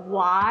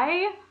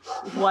 why?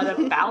 What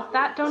about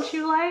that don't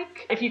you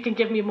like? If you can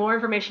give me more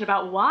information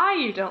about why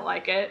you don't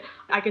like it,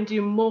 I can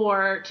do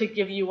more to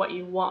give you what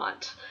you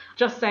want.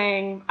 Just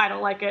saying, I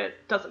don't like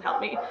it doesn't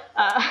help me.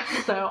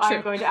 So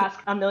I'm going to ask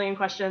a million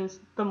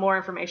questions. The more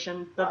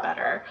information, the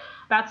better.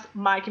 That's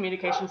my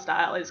communication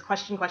style, is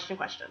question, question,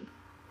 question.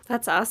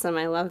 That's awesome.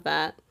 I love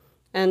that.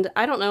 And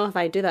I don't know if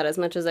I do that as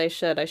much as I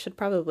should. I should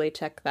probably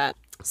check that.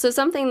 So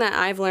something that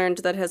I've learned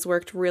that has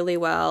worked really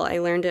well, I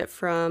learned it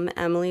from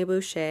Emily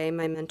Boucher,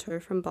 my mentor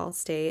from Ball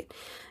State,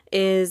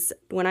 is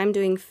when I'm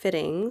doing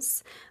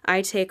fittings,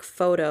 I take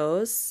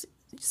photos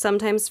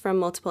sometimes from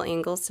multiple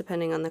angles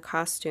depending on the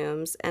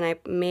costumes, and I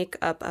make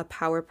up a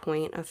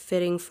PowerPoint of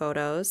fitting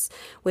photos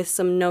with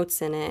some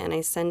notes in it, and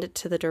I send it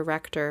to the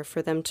director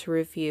for them to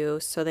review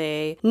so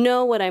they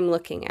know what I'm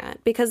looking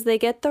at, because they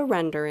get the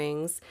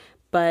renderings,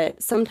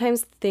 but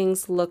sometimes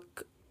things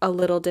look a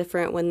little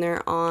different when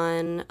they're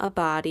on a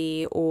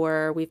body,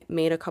 or we've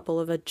made a couple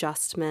of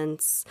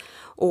adjustments,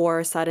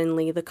 or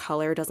suddenly the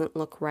color doesn't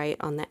look right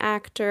on the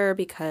actor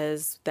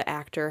because the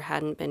actor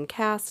hadn't been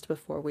cast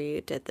before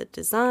we did the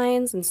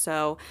designs. And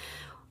so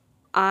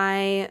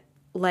I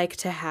like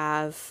to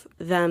have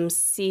them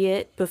see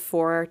it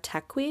before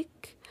Tech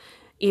Week,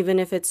 even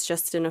if it's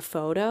just in a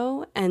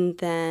photo, and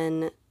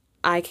then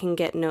I can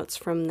get notes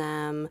from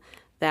them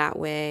that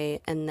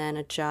way and then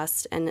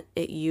adjust, and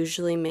it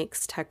usually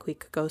makes Tech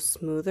Week go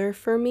smoother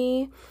for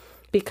me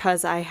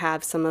because I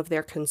have some of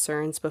their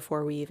concerns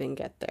before we even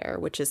get there,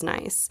 which is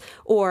nice.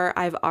 Or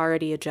I've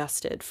already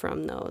adjusted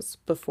from those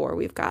before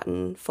we've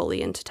gotten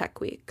fully into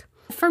Tech Week.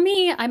 For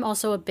me, I'm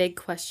also a big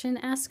question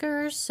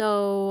asker,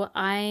 so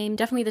I'm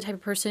definitely the type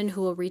of person who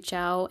will reach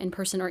out in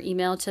person or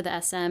email to the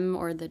SM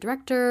or the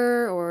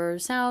director or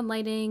sound,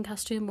 lighting,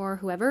 costume, or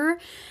whoever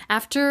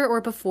after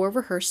or before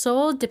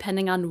rehearsal,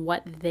 depending on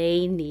what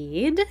they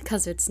need,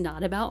 because it's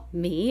not about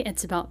me,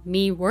 it's about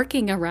me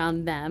working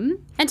around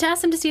them. And to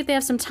ask them to see if they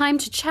have some time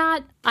to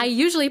chat, I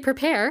usually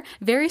prepare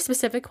very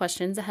specific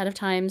questions ahead of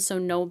time so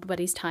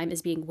nobody's time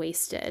is being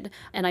wasted.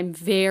 And I'm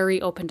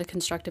very open to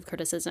constructive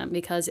criticism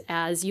because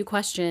as you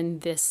question,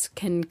 this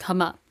can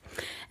come up.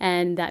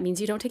 And that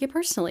means you don't take it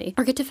personally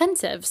or get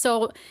defensive.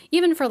 So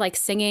even for like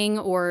singing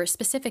or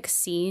specific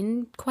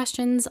scene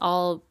questions,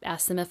 I'll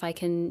ask them if I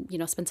can,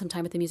 spend some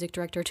time with the music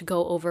director to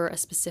go over a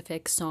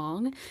specific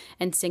song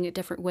and sing it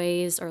different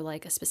ways, or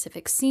like a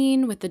specific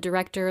scene with the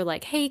director,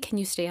 like, hey, can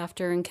you stay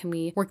after and can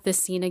we work this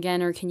scene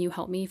again? Or can you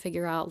help me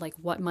figure out like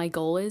what my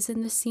goal is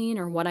in this scene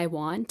or what I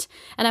want?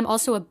 And I'm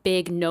also a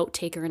big note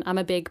taker, and I'm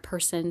a big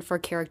person for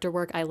character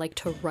work. I like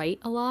to write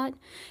a lot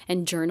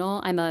and journal.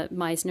 I'm a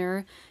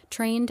Meisner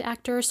trained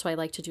actor, so I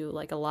like to do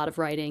like a lot of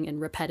writing and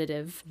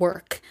repetitive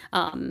work.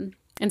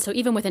 And so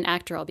even with an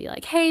actor, I'll be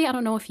like, hey, I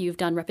don't know if you've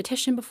done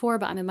repetition before,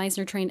 but I'm a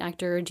Meisner trained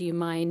actor. Do you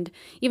mind,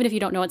 even if you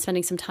don't know it,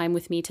 spending some time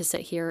with me to sit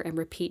here and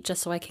repeat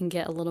just so I can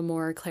get a little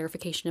more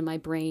clarification in my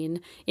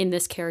brain in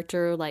this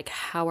character, like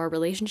how our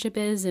relationship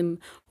is and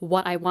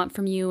what I want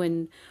from you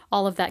and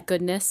all of that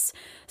goodness.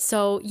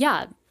 So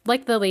yeah,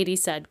 like the lady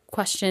said,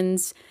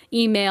 questions,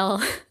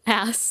 email,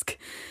 ask.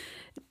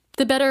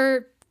 The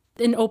better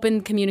in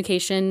open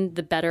communication,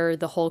 the better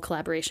the whole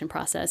collaboration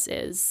process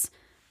is.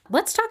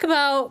 Let's talk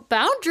about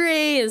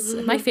boundaries,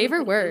 my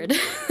favorite word.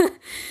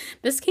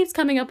 This keeps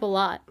coming up a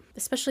lot,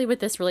 especially with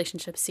this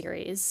relationship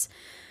series.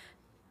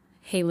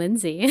 Hey,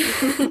 Lindsay,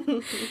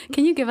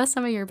 can you give us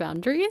some of your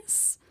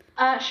boundaries?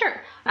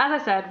 Sure.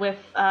 As I said, with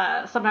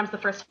sometimes the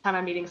first time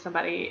I'm meeting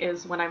somebody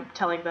is when I'm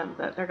telling them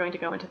that they're going to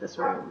go into this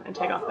room and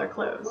take off their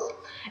clothes.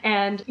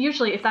 And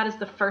usually, if that is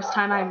the first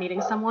time I'm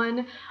meeting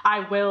someone,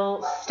 I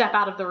will step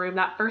out of the room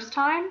that first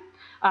time,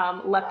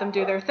 let them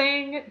do their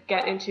thing,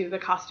 get into the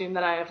costume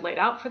that I have laid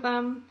out for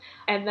them.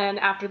 And then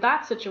after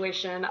that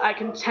situation, I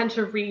can tend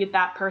to read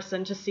that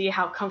person to see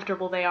how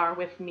comfortable they are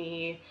with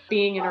me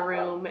being in a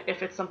room.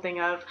 If it's something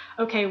of,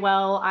 okay,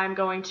 well, I'm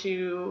going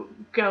to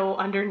go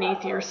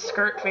underneath your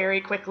skirt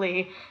very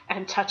quickly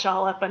and touch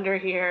all up under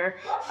here.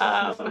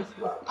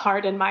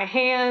 Pardon my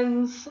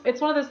hands. It's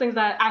one of those things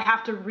that I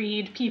have to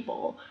read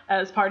people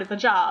as part of the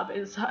job,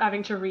 is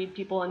having to read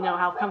people and know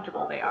how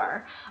comfortable they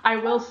are. I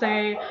will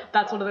say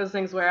that's one of those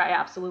things where I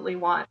absolutely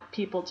want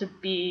people to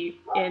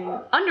be in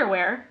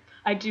underwear.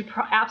 I do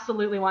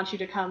absolutely want you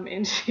to come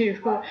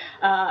into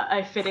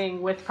a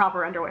fitting with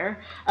proper underwear,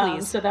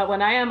 so that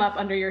when I am up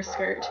under your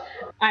skirt,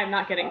 I'm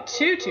not getting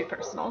too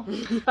personal.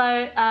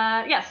 But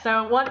yes,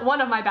 so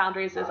one of my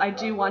boundaries is I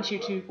do want you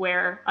to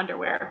wear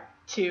underwear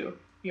to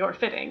your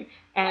fitting,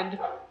 and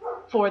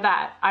for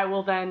that, I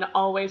will then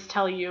always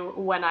tell you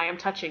when I am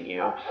touching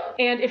you.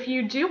 And if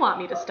you do want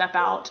me to step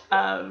out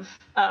of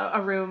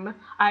a room,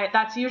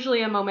 that's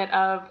usually a moment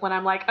of when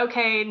I'm like,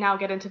 okay, now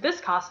get into this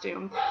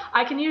costume.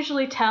 I can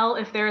usually tell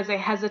if there is a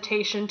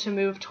hesitation to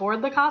move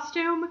toward the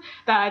costume,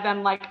 that I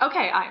then like,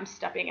 okay, I am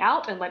stepping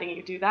out and letting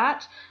you do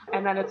that.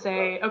 And then it's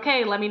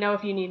okay, let me know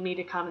if you need me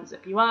to come and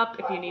zip you up.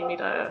 If you need me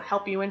to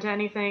help you into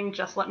anything,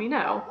 just let me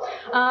know.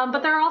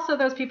 But there are also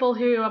those people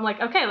who I'm like,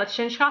 okay, let's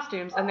change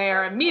costumes. And they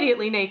are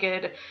immediately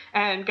naked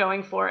and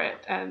going for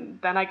it. And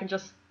then I can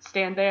just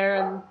stand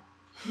there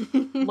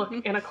and look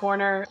in a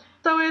corner.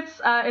 So it's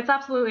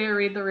absolutely a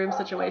read the room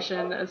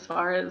situation as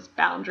far as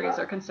boundaries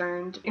are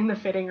concerned in the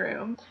fitting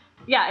room.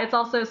 Yeah, it's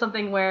also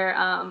something where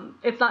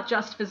it's not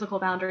just physical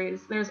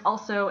boundaries. There's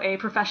also a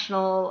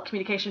professional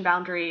communication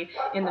boundary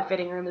in the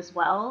fitting room as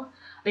well.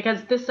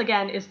 Because this,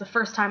 again, is the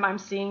first time I'm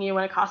seeing you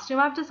in a costume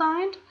I've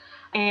designed.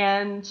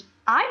 And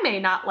I may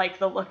not like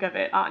the look of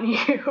it on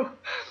you.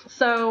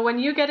 So when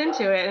you get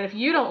into it, and if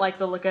you don't like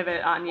the look of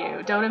it on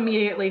you, don't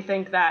immediately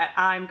think that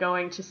I'm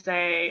going to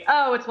say,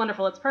 oh, it's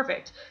wonderful, it's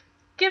perfect.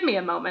 Give me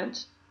a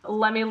moment.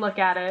 Let me look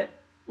at it.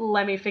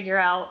 Let me figure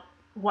out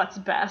what's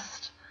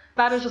best.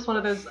 That is just one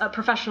of those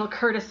professional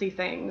courtesy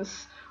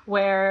things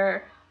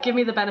where give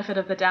me the benefit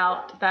of the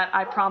doubt that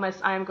I promise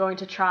I am going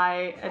to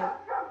try and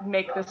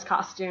make this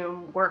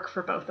costume work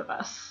for both of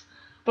us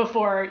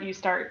before you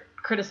start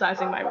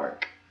criticizing my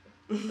work.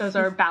 Those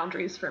are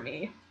boundaries for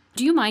me.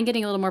 Do you mind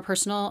getting a little more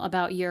personal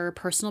about your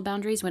personal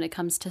boundaries when it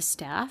comes to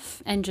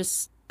staff and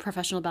just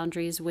professional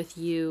boundaries with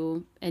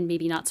you and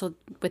maybe not so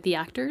with the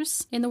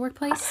actors in the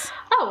workplace?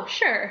 Oh,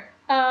 sure.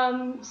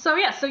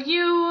 So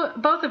you,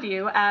 both of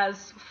you,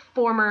 as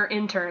former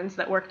interns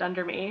that worked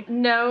under me,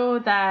 know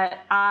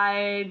that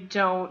I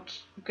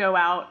don't go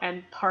out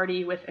and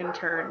party with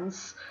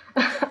interns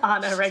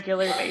on a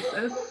regular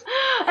basis.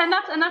 And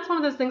that's one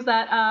of those things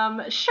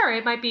that, sure,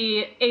 it might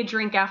be a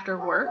drink after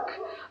work,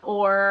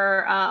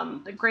 or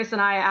Grace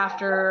and I,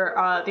 after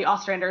the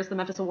Ostranders, the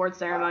Memphis Awards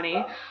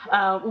ceremony,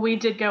 we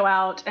did go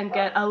out and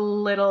get a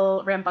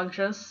little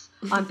rambunctious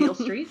on Beale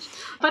Street.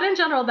 But in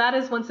general, that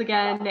is once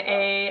again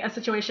a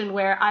situation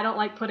where I don't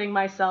like putting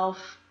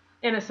myself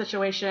in a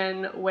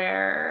situation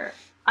where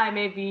I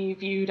may be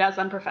viewed as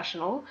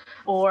unprofessional,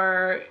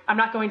 or I'm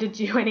not going to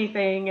do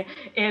anything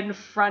in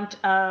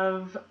front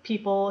of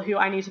people who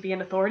I need to be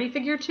an authority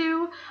figure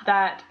to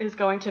that is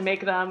going to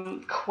make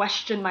them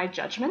question my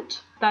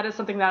judgment. That is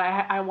something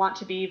that I want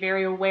to be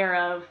very aware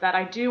of, that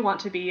I do want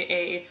to be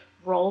a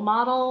role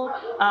model,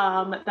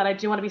 that I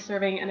do want to be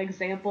serving an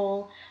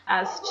example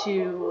as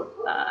to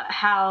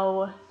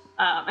how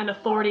an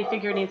authority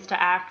figure needs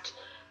to act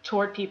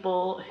toward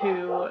people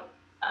who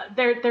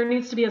there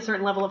needs to be a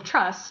certain level of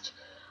trust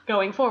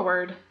going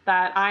forward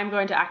that I'm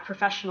going to act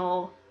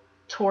professional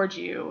towards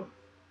you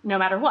no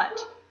matter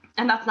what.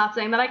 And that's not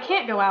saying that I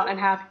can't go out and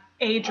have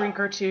a drink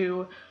or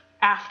two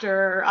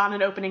after on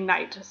an opening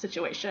night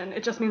situation.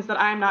 It just means that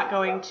I'm not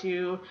going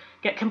to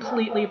get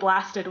completely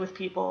blasted with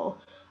people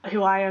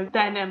who I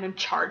then am in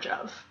charge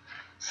of.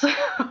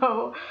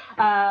 So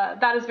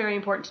that is very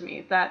important to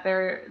me, that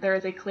there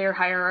is a clear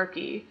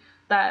hierarchy,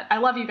 that I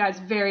love you guys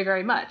very,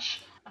 very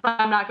much, but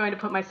I'm not going to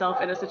put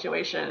myself in a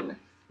situation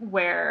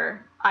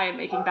where I am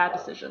making bad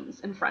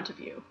decisions in front of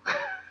you.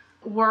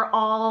 We're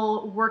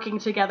all working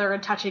together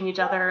and touching each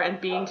other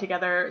and being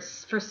together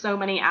for so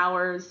many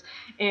hours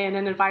in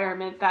an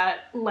environment that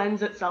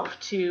lends itself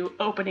to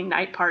opening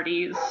night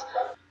parties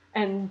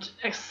and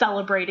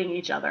celebrating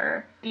each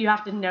other. You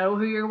have to know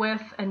who you're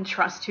with and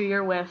trust who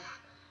you're with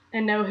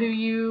and know who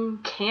you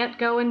can't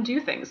go and do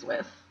things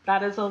with.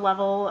 That is a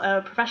level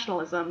of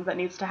professionalism that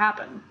needs to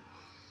happen.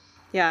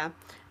 Yeah.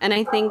 And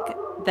I think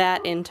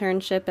that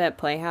internship at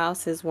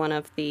Playhouse is one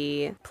of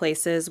the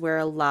places where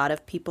a lot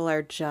of people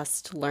are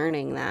just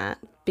learning that,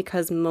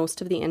 because most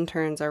of the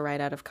interns are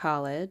right out of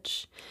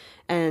college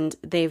and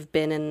they've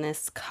been in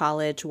this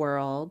college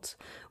world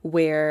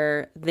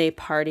where they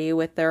party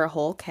with their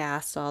whole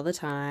cast all the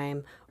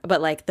time. But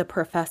like the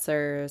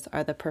professors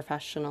are the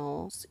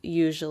professionals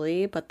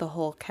usually, but the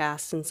whole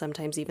cast and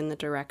sometimes even the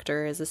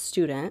director is a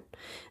student.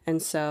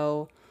 And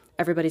so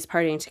everybody's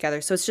partying together.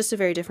 So it's just a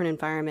very different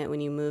environment when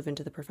you move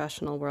into the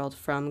professional world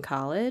from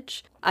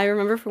college. I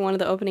remember for one of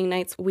the opening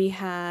nights, we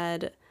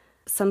had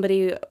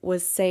somebody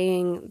was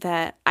saying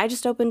that I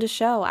just opened a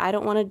show. I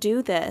don't want to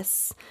do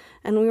this.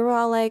 And we were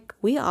all like,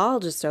 we all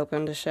just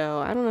opened a show.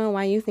 I don't know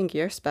why you think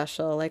you're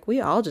special. Like,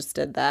 we all just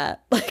did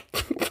that. Like,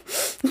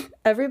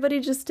 everybody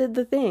just did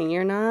the thing.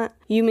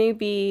 You may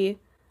be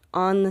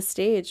on the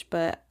stage,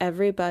 but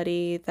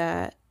everybody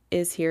that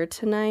is here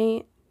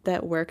tonight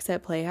that works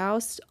at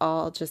Playhouse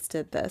all just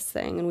did this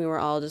thing, and we were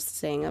all just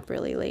staying up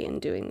really late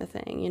and doing the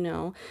thing, you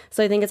know?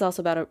 So I think it's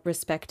also about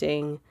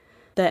respecting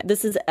that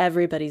this is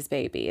everybody's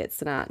baby.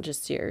 It's not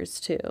just yours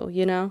too,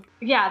 you know?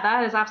 Yeah,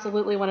 that is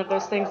absolutely one of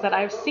those things that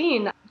I've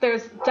seen.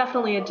 There's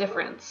definitely a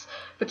difference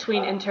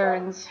between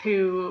interns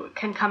who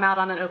can come out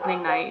on an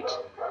opening night.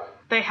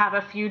 They have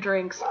a few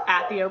drinks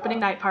at the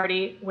opening night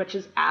party, which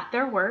is at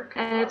their work,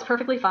 and it's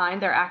perfectly fine.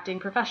 They're acting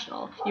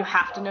professional. You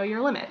have to know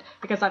your limit,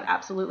 because I've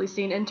absolutely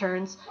seen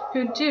interns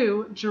who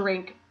do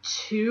drink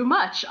too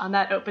much on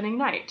that opening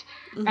night.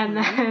 Mm-hmm. And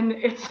then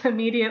it's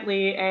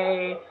immediately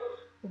a,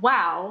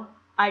 wow,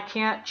 I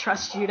can't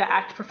trust you to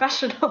act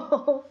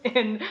professional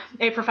in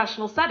a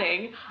professional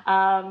setting.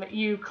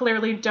 You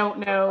clearly don't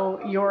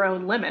know your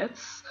own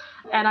limits,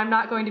 and I'm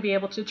not going to be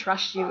able to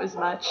trust you as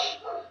much.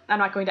 I'm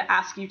not going to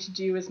ask you to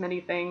do as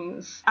many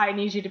things. I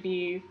need you to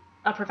be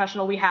a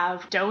professional. We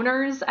have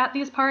donors at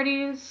these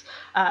parties.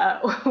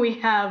 We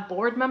have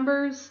board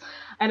members.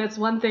 And it's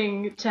one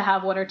thing to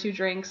have one or two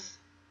drinks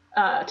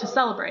to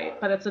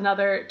celebrate, but it's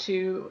another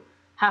to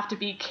have to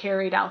be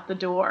carried out the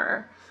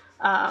door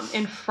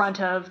in front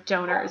of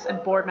donors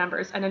and board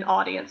members and an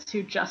audience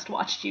who just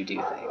watched you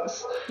do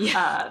things.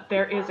 Yeah.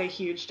 There is a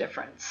huge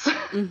difference.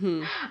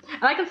 Mm-hmm.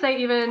 And I can say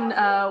even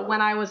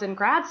when I was in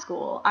grad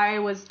school, I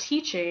was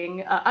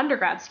teaching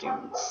undergrad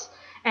students.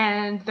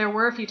 And there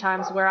were a few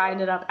times where I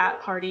ended up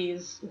at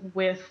parties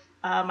with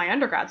my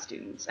undergrad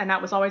students. And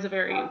that was always a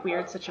very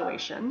weird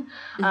situation.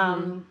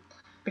 Mm-hmm.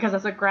 Because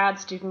as a grad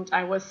student,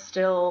 I was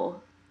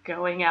still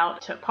going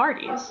out to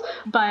parties.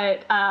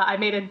 But I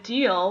made a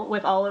deal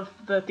with all of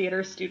the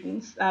theater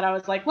students that I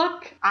was like,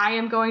 look, I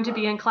am going to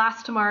be in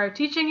class tomorrow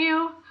teaching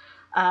you.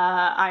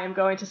 I am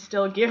going to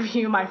still give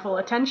you my full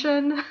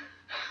attention.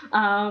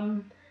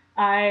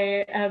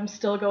 I am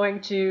still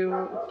going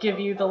to give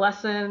you the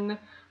lesson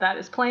that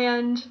is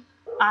planned.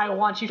 I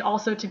want you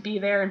also to be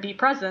there and be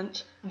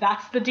present.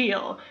 That's the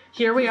deal.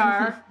 Here we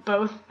are,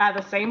 both at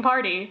the same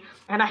party,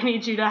 and I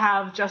need you to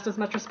have just as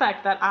much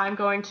respect that I'm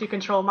going to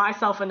control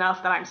myself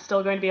enough that I'm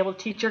still going to be able to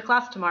teach your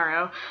class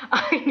tomorrow.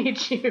 I need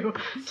you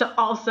to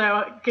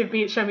also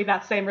show me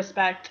that same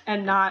respect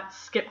and not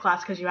skip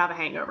class because you have a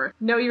hangover.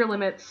 Know your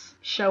limits,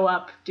 show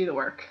up, do the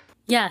work.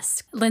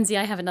 Yes. Lindsay,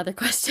 I have another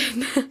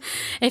question,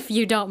 if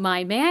you don't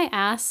mind. May I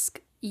ask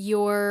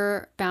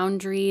your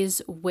boundaries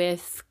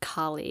with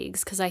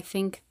colleagues? Because I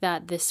think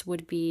that this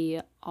would be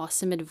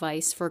awesome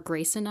advice for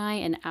Grace and I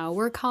and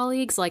our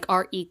colleagues, like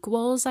our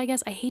equals, I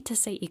guess. I hate to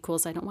say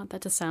equals. I don't want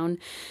that to sound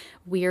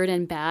weird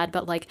and bad,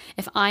 but like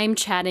if I'm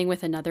chatting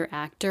with another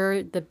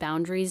actor, the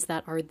boundaries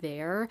that are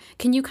there,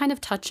 can you kind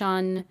of touch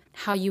on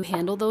how you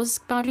handle those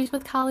boundaries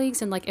with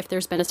colleagues? And like if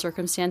there's been a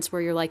circumstance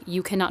where you're like,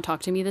 you cannot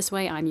talk to me this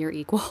way, I'm your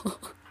equal.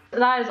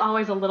 That is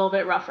always a little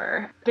bit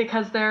rougher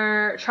because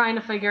they're trying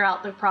to figure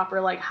out the proper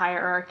like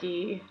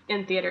hierarchy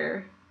in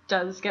theater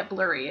does get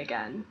blurry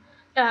again.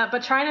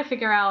 But trying to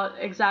figure out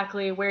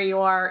exactly where you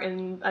are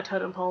in a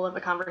totem pole of a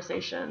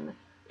conversation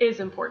is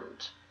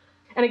important.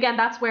 And again,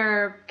 that's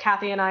where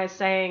Kathy and I's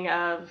saying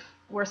of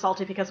we're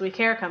salty because we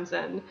care comes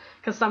in,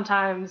 because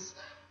sometimes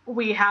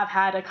we have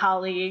had a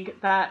colleague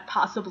that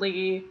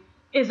possibly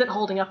isn't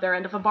holding up their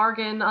end of a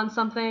bargain on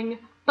something,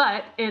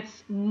 but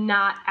it's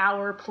not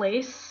our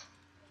place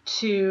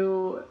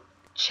to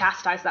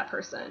chastise that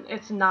person.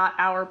 It's not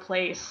our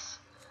place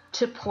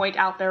to point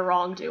out their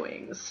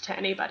wrongdoings to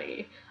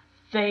anybody.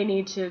 They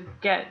need to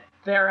get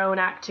their own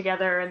act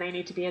together and they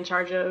need to be in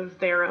charge of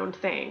their own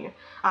thing.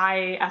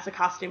 I, as a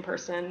costume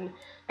person,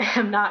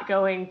 am not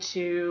going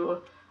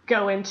to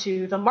go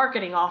into the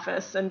marketing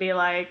office and be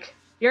like,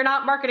 you're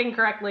not marketing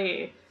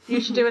correctly. You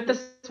should do it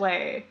this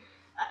way.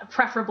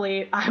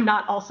 Preferably, I'm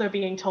not also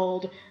being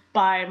told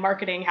by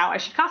marketing how I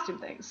should costume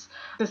things.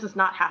 This has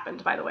not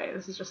happened, by the way.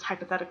 This is just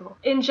hypothetical.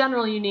 In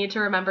general, you need to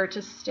remember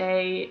to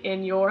stay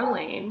in your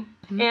lane,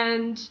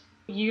 and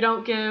you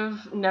don't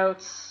give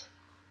notes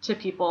to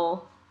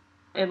people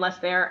unless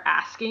they're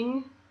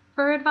asking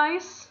for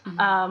advice,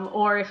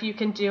 or if you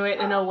can do it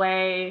in a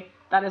way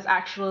that is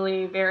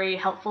actually very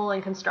helpful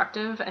and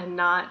constructive and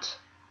not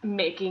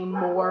making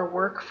more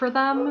work for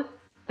them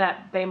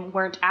that they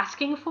weren't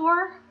asking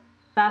for.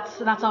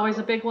 That's always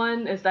a big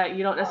one, is that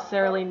you don't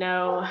necessarily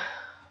know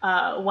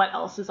what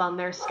else is on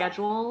their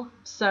schedule.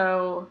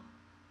 So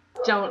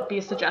don't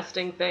be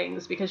suggesting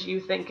things because you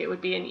think it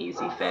would be an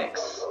easy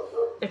fix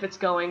if it's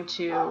going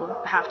to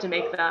have to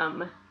make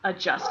them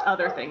adjust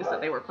other things that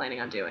they were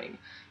planning on doing.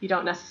 You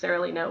don't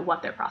necessarily know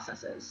what their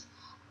process is.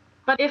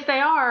 But if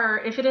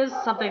it is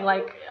something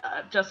like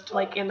just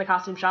like in the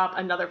costume shop,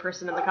 another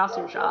person in the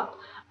costume shop,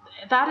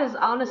 that is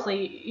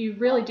honestly, you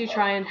really do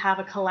try and have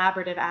a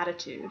collaborative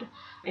attitude.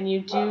 And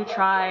you do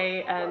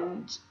try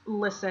and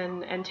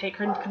listen and take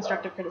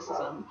constructive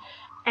criticism.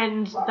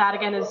 And that,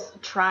 again, is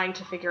trying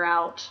to figure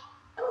out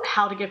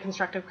how to give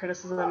constructive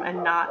criticism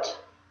and not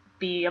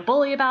be a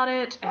bully about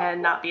it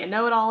and not be a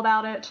know-it-all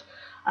about it.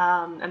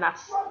 And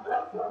that's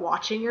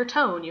watching your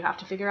tone. You have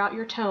to figure out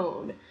your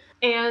tone.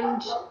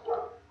 And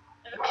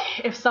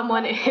if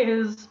someone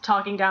is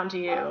talking down to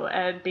you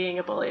and being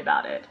a bully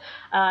about it,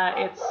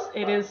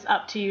 it is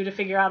up to you to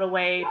figure out a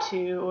way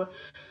to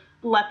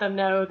let them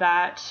know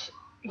that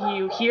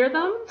you hear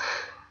them,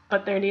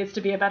 but there needs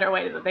to be a better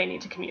way that they need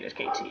to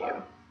communicate to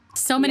you.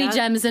 So many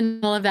gems in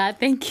all of that.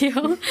 Thank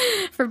you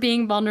for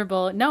being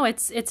vulnerable. No,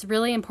 it's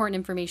really important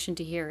information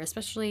to hear,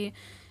 especially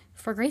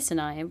for Grace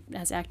and I,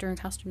 as actor and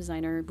costume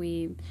designer.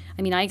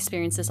 I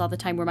experience this all the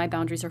time where my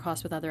boundaries are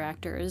crossed with other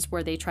actors,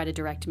 where they try to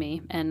direct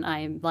me. And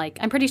I'm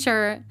pretty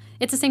sure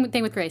it's the same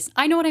thing with Grace.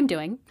 I know what I'm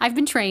doing. I've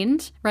been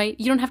trained, right?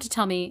 You don't have to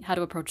tell me how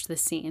to approach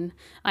this scene.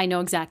 I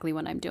know exactly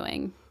what I'm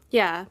doing.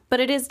 Yeah, but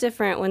it is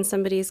different when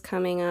somebody's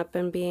coming up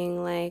and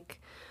being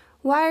like,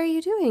 why are you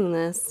doing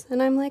this?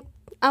 And I'm like,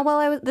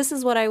 this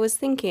is what I was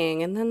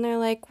thinking. And then they're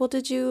like, well,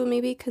 did you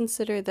maybe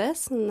consider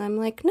this? And I'm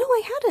like, no,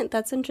 I hadn't.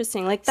 That's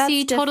interesting. Like,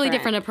 that's totally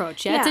different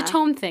approach. Yeah, it's a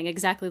tone thing,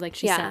 exactly like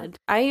she said.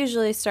 I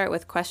usually start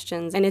with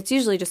questions, and it's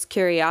usually just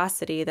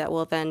curiosity that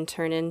will then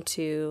turn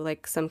into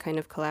like some kind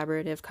of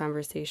collaborative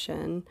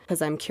conversation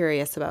because I'm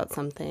curious about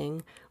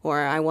something, or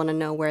I want to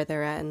know where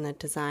they're at in the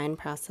design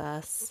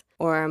process.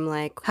 Or I'm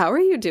like, how are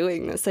you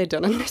doing this? I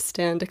don't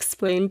understand.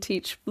 Explain,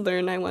 teach,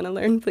 learn. I want to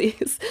learn,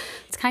 please.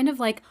 It's kind of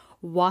like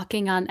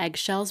walking on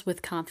eggshells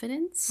with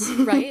confidence,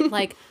 right?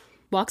 Like,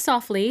 walk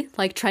softly,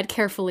 like tread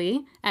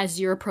carefully as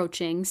you're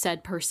approaching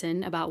said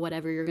person about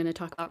whatever you're going to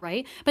talk about,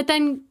 right? But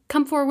then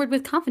come forward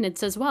with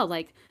confidence as well.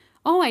 Like,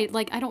 oh, I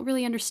don't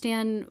really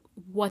understand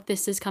what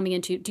this is coming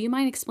into. Do you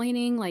mind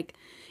explaining? Like,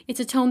 it's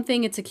a tone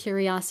thing, it's a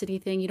curiosity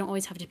thing. You don't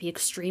always have to be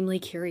extremely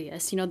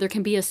curious. You know, there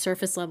can be a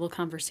surface level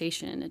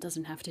conversation. It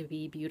doesn't have to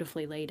be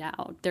beautifully laid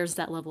out. There's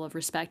that level of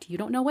respect. You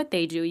don't know what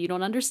they do. You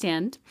don't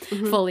understand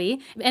fully,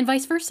 and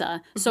vice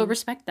versa. So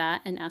respect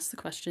that and ask the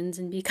questions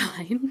and be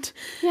kind.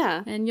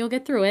 Yeah. And you'll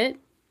get through it.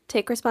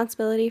 Take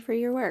responsibility for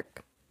your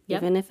work,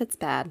 Yep. even if it's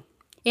bad.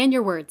 And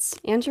your words.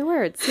 And your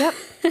words. Yep.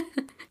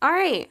 All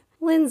right.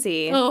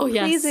 Lindsay, Oh,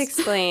 yes. please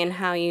explain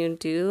how you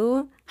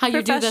do How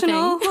you do the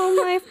professional thing.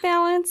 home-life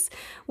balance.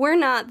 We're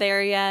not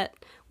there yet.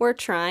 We're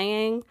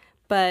trying,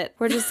 but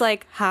we're just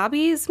like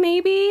hobbies,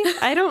 maybe?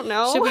 I don't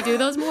know. Should we do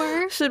those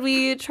more? Should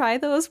we try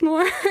those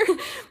more?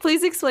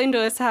 Please explain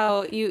to us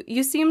how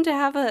you seem to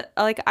have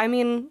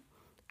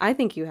I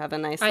think you have a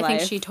nice life. I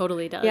think she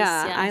totally does.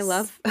 Yeah, yes. I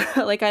love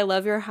I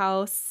love your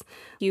house.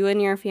 You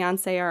and your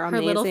fiance are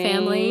amazing. Her little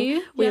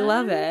family. We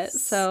love it.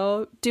 Yes.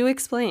 So do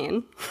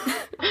explain.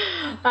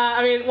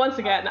 Once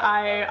again,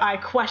 I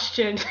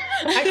question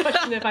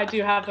if I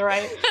do have the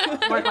right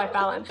work-life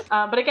balance.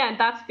 But again,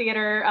 that's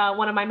theater.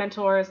 One of my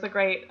mentors, the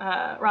great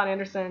Ron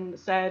Anderson,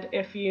 said,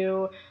 if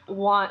you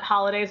want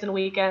holidays and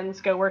weekends,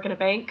 go work in a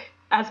bank.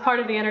 As part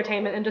of the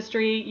entertainment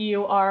industry,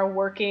 you are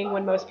working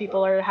when most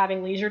people are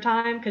having leisure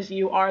time because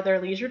you are their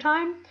leisure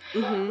time.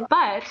 Mm-hmm.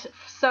 But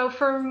so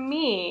for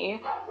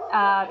me,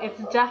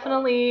 it's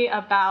definitely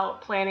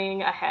about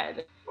planning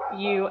ahead.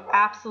 You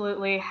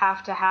absolutely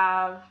have to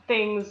have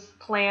things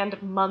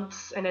planned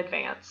months in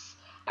advance.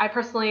 I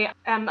personally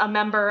am a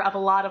member of a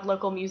lot of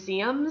local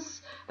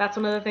museums. That's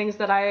one of the things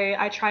that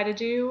I try to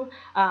do.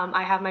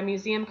 I have my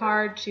museum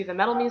card to the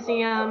Metal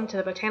Museum, to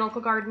the Botanical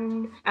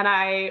Garden, and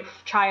I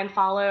try and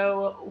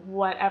follow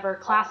whatever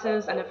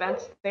classes and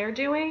events they're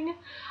doing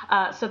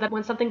so that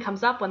when something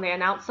comes up, when they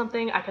announce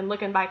something, I can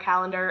look in my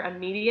calendar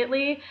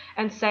immediately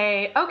and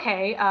say,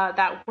 okay,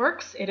 that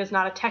works. It is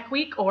not a tech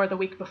week or the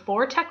week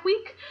before tech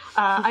week.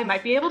 I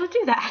might be able to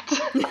do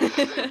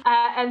that.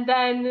 And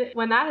then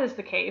when that is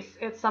the case,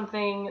 it's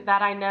something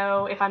that I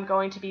know if I'm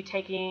going to be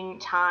taking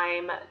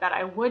time that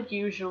I would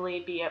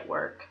usually be at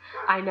work.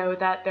 I know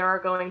that there are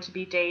going to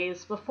be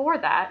days before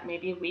that,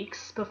 maybe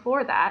weeks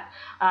before that,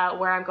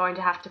 where I'm going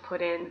to have to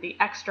put in the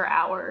extra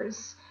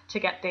hours to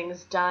get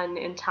things done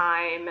in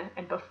time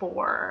and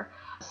before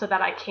so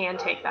that I can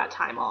take that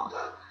time off.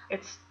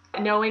 It's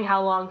knowing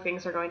how long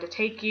things are going to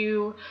take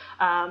you,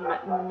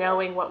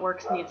 knowing what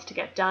work needs to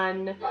get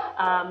done,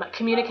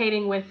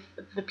 communicating with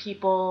the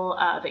people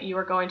that you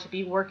are going to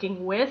be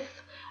working with.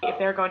 If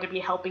they're going to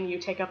be helping you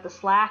take up the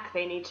slack,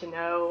 they need to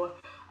know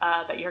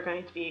that you're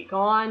going to be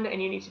gone,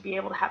 and you need to be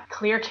able to have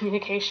clear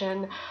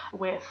communication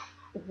with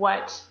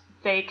what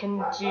they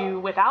can do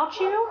without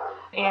you,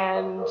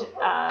 and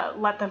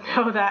let them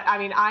know that,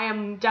 I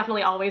am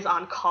definitely always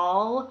on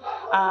call.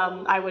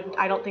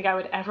 I don't think I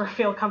would ever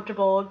feel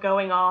comfortable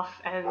going off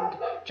and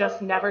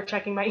just never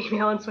checking my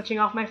email and switching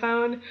off my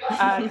phone,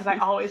 because I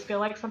always feel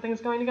like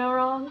something's going to go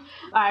wrong.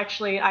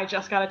 I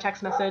just got a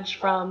text message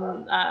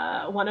from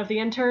one of the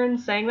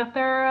interns saying that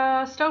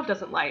their stove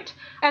doesn't light.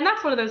 And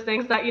that's one of those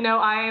things that,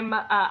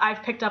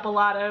 I've picked up a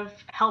lot of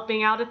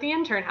helping out at the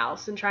intern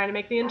house and trying to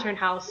make the intern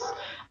house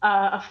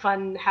a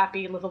fun,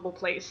 happy, livable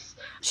place.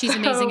 She's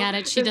amazing at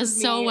it. She does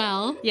so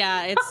well.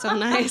 Yeah, it's so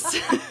nice.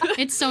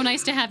 It's so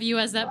nice to have you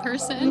as that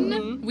person.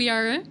 Mm-hmm. We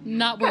are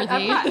not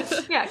worthy.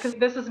 Yeah, because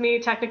this is me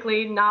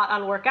technically not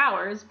on work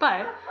hours,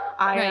 but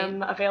I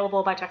am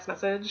available by text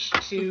message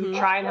to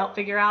try and help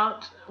figure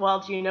out, well,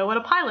 do you know what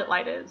a pilot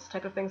light is?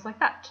 Type of things like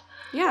that.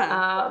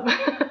 Yeah.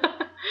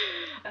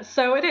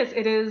 So it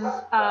is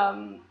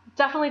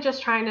definitely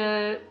just trying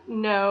to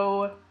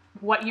know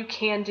what you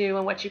can do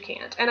and what you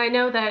can't. And I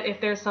know that if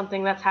there's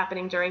something that's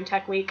happening during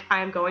Tech Week,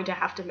 I am going to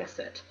have to miss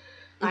it.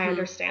 I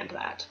understand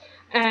that.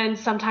 And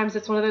sometimes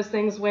it's one of those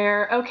things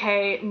where,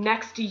 okay,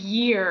 next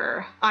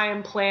year I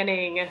am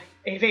planning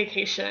a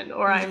vacation,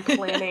 or I'm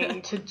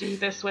planning to do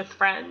this with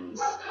friends.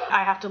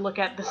 I have to look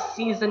at the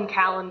season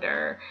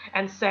calendar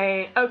and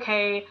say,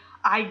 okay,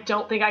 I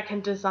don't think I can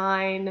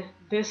design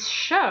this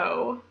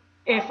show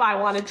if I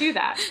want to do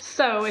that.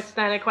 So it's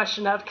then a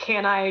question of,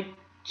 can I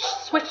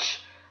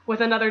switch with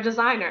another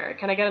designer?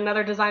 Can I get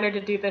another designer to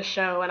do this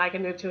show, and I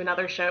can move to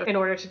another show in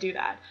order to do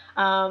that?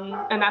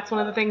 And that's one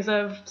of the things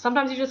of,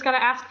 sometimes you just got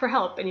to ask for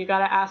help, and you got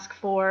to ask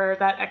for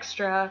that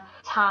extra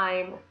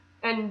time,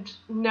 and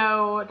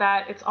know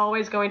that it's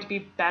always going to be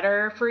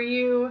better for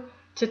you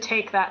to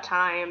take that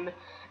time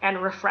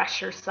and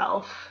refresh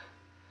yourself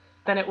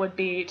than it would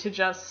be to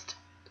just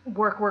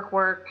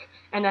work,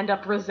 and end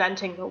up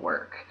resenting the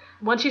work.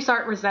 Once you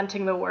start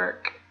resenting the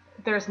work,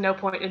 there's no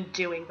point in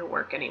doing the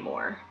work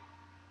anymore.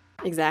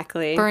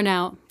 Exactly.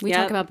 Burnout. We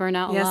talk about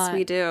burnout a lot. Yes,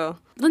 we do.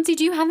 Lindsay,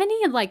 do you have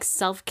any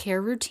self-care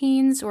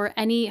routines or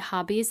any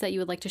hobbies that you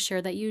would like to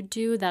share that you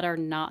do that are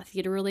not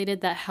theater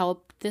related that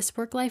help this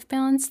work-life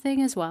balance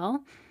thing as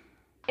well?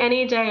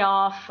 Any day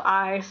off,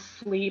 I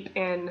sleep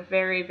in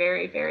very,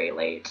 very, very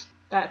late.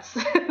 That's,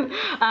 but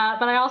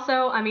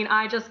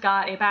I just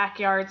got a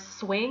backyard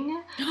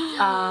swing.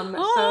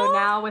 So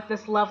now with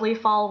this lovely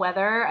fall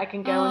weather, I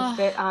can go and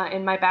sit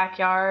in my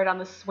backyard on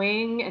the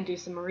swing and do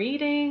some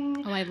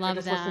reading. Oh, I love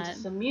or just that. listen to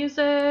some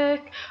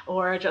music,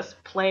 or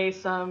just play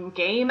some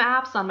game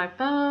apps on my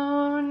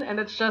phone. And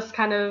it's just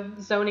kind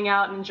of zoning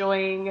out and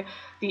enjoying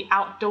the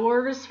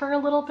outdoors for a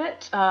little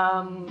bit.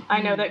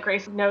 I know that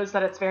Grace knows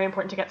that it's very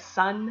important to get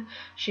sun.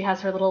 She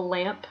has her little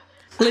lamp.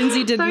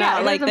 Lindsay did So, yeah,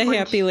 not like the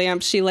happy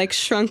lamp. She like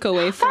shrunk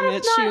away from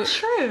it. That's not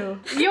true.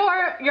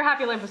 Your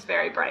happy lamp was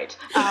very bright.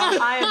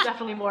 I am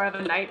definitely more of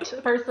a night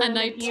person,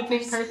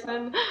 evening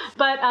person.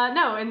 But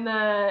no, in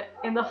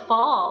the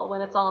fall when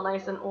it's all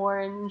nice and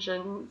orange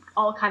and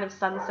all kind of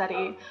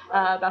sunsetty,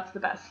 that's the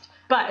best.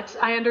 But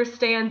I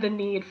understand the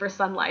need for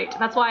sunlight.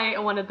 That's why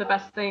one of the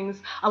best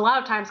things, a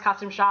lot of times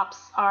costume shops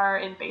are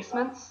in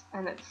basements,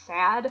 and it's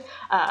sad.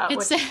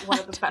 One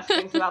of the best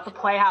things about the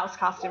Playhouse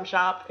costume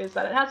shop is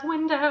that it has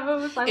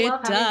windows. I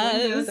love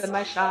having windows in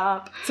my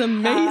shop. It's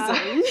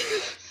amazing.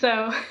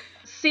 So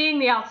seeing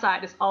the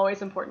outside is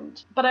always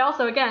important. But I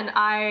also, again,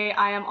 I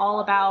am all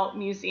about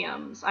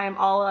museums. I am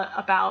all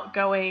about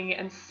going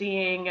and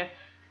seeing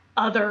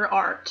other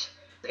art.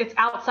 It's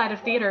outside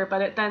of theater,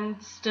 but it then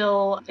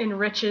still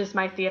enriches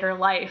my theater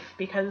life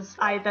because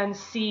I then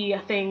see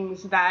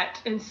things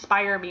that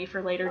inspire me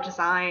for later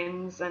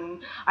designs, and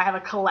I have a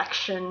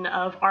collection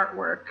of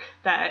artwork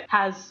that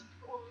has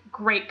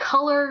great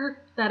color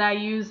that I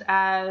use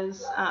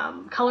as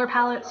color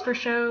palettes for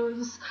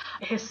shows,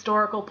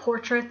 historical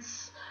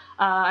portraits.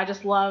 I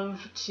just love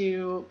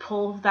to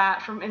pull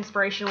that from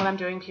inspiration when I'm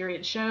doing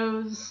period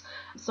shows.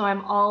 So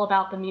I'm all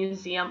about the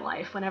museum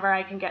life whenever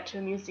I can get to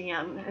a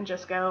museum and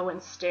just go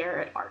and stare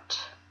at art.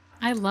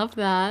 I love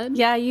that.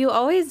 Yeah, you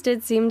always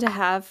did seem to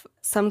have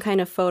some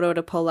kind of photo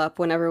to pull up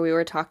whenever we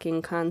were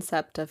talking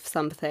concept of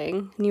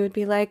something. And you would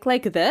be like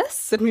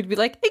this? And we'd be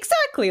like,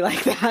 exactly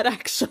like that,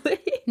 actually.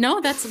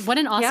 No, that's what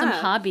an awesome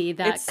hobby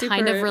that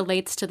kind of super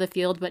relates to the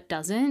field but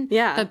doesn't.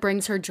 Yeah. But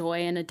brings her joy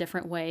in a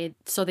different way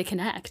so they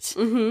connect.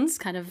 Mm-hmm. It's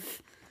kind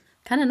of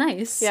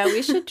nice. Yeah,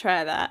 we should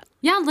try that.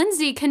 Yeah,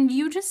 Lindsay, can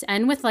you just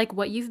end with like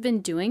what you've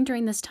been doing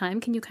during this time?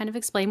 Can you kind of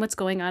explain what's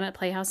going on at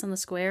Playhouse on the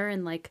Square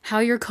and like how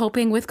you're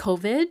coping with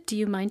COVID? Do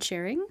you mind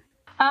sharing?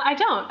 I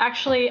don't.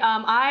 Actually,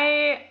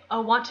 I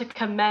want to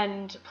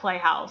commend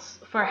Playhouse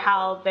for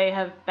how they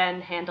have been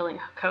handling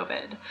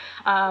COVID.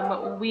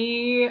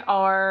 We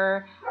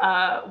are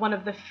one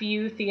of the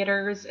few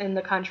theaters in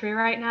the country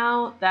right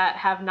now that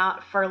have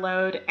not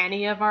furloughed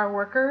any of our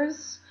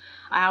workers.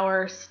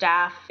 Our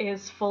staff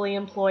is fully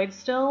employed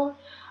still,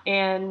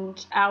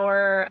 and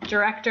our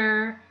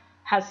director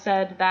has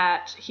said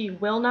that he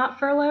will not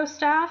furlough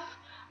staff.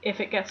 If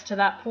it gets to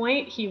that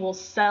point, he will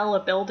sell a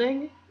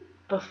building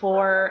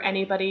before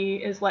anybody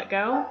is let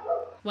go.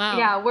 Wow.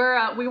 Yeah,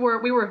 we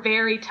were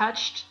very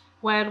touched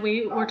when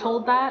we were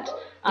told that.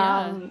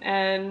 Yeah.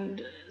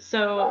 And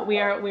so we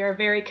are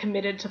very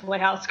committed to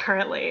Playhouse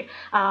currently.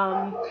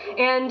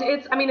 And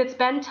it's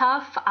been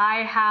tough.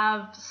 I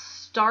have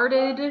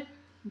started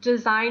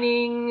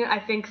designing, I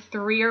think,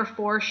 3 or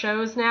 4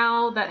 shows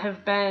now that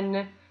have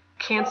been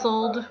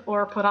canceled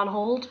or put on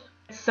hold.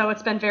 So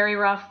it's been very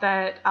rough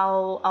that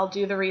I'll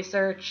do the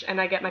research and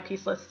I get my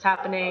piece lists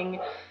happening,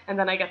 and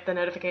then I get the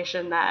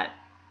notification that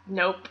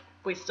nope,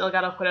 we still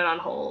got to put it on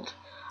hold.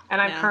 And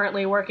I'm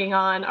currently working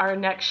on our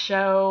next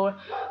show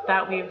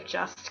that we've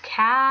just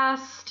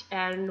cast,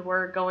 and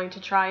we're going to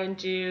try and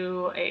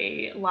do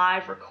a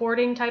live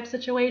recording type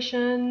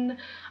situation.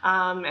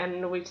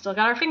 And we've still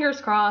got our fingers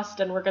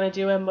crossed, and we're going to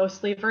do a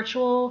mostly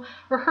virtual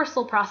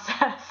rehearsal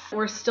process.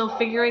 We're still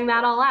figuring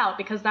that all out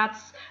because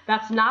that's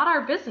not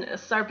our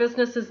business. Our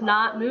business is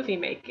not movie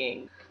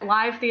making.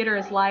 Live theater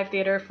is live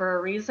theater for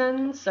a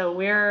reason, so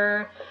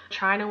we're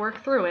trying to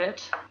work through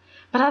it.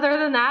 But other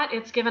than that,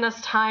 it's given us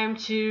time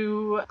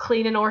to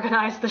clean and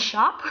organize the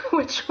shop,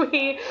 which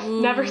we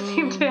never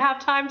seem to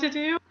have time to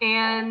do.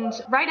 And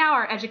right now,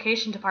 our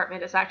education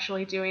department is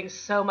actually doing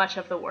so much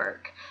of the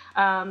work.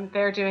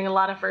 They're doing a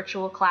lot of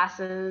virtual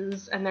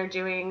classes, and they're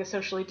doing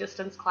socially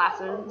distanced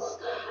classes.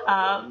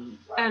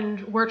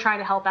 And we're trying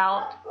to help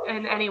out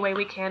in any way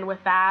we can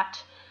with that.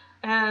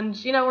 And,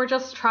 we're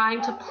just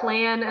trying to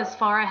plan as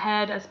far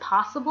ahead as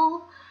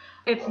possible.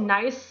 It's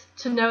nice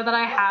to know that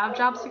I have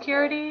job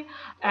security,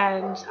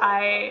 and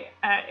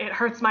it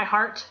hurts my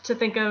heart to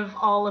think of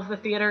all of the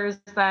theaters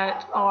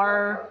that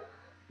are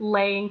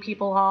laying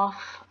people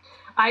off.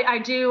 I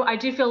do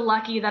feel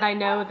lucky that I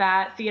know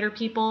that theater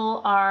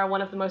people are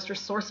one of the most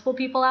resourceful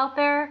people out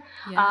there.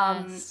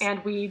 Yes.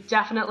 And we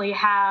definitely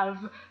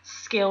have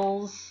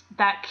skills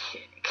that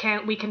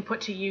we can put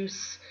to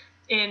use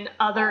in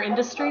other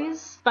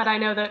industries. But I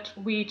know that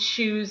we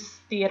choose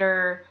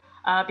theater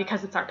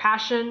because it's our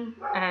passion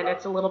and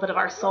it's a little bit of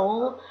our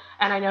soul.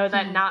 And I know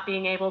that not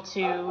being able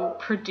to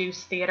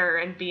produce theater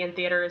and be in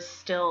theater is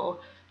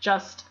still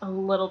just a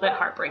little bit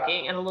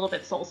heartbreaking and a little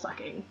bit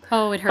soul-sucking.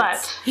 Oh, it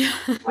hurts.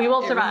 But we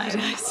will survive.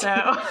 Really does.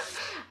 So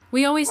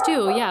We always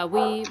do. Yeah,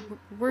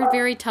 we're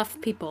very tough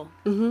people.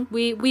 Mm-hmm.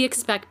 We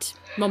expect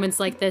moments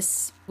like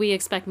this. We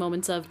expect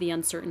moments of the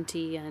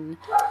uncertainty and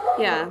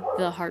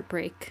the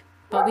heartbreak.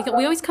 But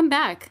we always come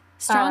back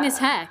strong as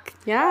heck.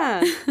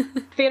 Yeah.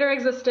 Theater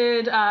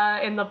existed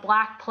in the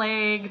Black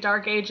Plague,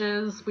 Dark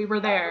Ages. We were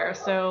there,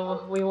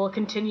 so we will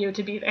continue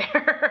to be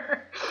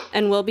there.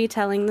 And we'll be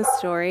telling the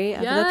story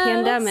of the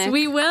pandemic.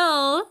 We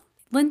will.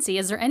 Lindsay,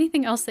 is there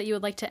anything else that you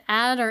would like to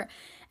add, or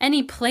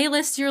any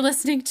playlists you're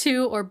listening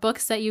to, or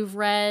books that you've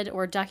read,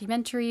 or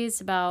documentaries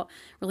about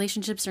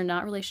relationships or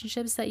not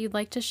relationships that you'd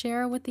like to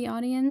share with the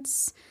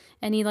audience?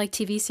 Any like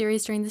TV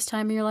series during this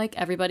time you're like,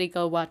 everybody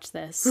go watch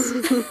this?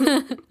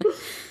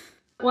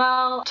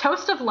 Well,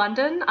 Toast of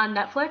London on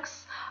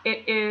Netflix.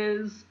 It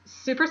is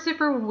super,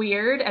 super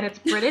weird, and it's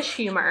British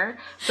humor.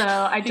 So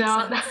I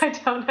don't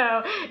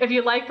know if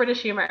you like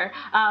British humor,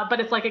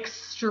 but it's like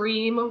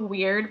extreme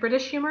weird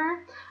British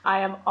humor. I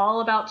am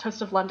all about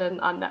Toast of London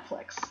on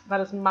Netflix.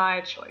 That is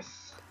my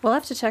choice. We'll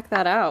have to check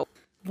that out.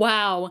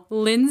 Wow,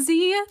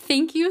 Lindsay,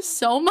 thank you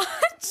so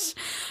much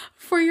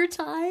for your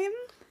time.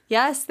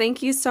 Yes,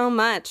 thank you so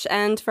much.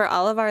 And for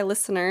all of our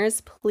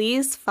listeners,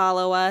 please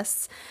follow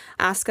us,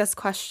 ask us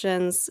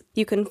questions.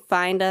 You can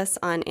find us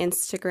on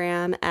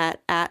Instagram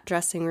at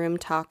Dressing Room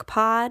Talk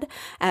Pod,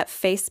 at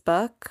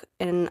Facebook,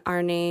 and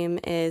our name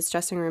is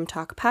Dressing Room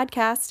Talk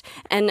Podcast.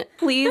 And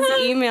please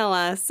email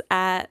us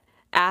at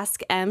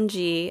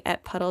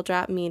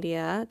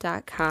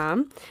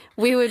askmg@puddledropmedia.com.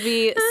 We would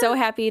be so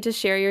happy to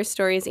share your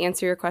stories,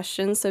 answer your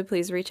questions, so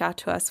please reach out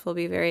to us. We'll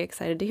be very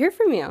excited to hear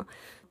from you.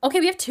 Okay,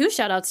 we have 2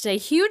 shout-outs today.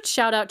 Huge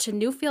shout-out to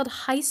Newfield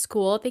High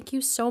School. Thank you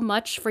so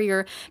much for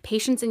your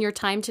patience and your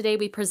time today.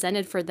 We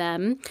presented for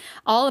them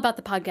all about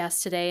the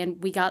podcast today,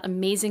 and we got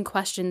amazing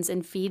questions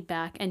and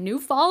feedback and new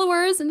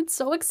followers, and it's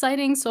so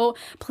exciting. So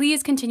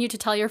please continue to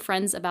tell your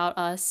friends about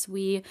us.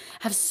 We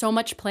have so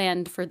much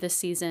planned for this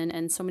season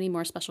and so many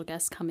more special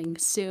guests coming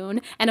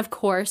soon. And of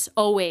course,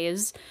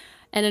 always,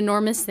 an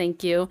enormous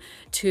thank you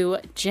to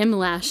Jim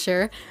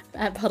Lasher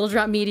at Puddle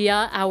Drop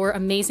Media, our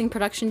amazing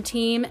production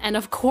team, and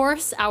of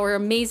course, our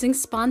amazing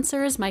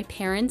sponsors, my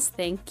parents.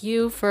 Thank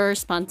you for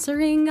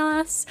sponsoring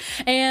us.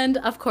 And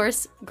of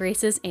course,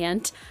 Grace's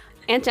aunt,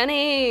 Aunt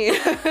Jenny.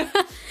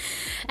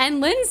 And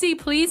Lindsay,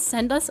 please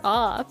send us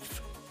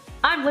off.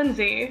 I'm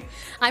Lindsay.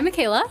 I'm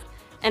Michaela.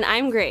 And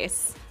I'm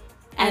Grace.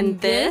 And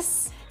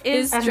this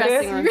is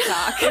Dressing Room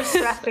Talk.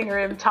 Dressing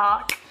Room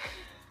Talk.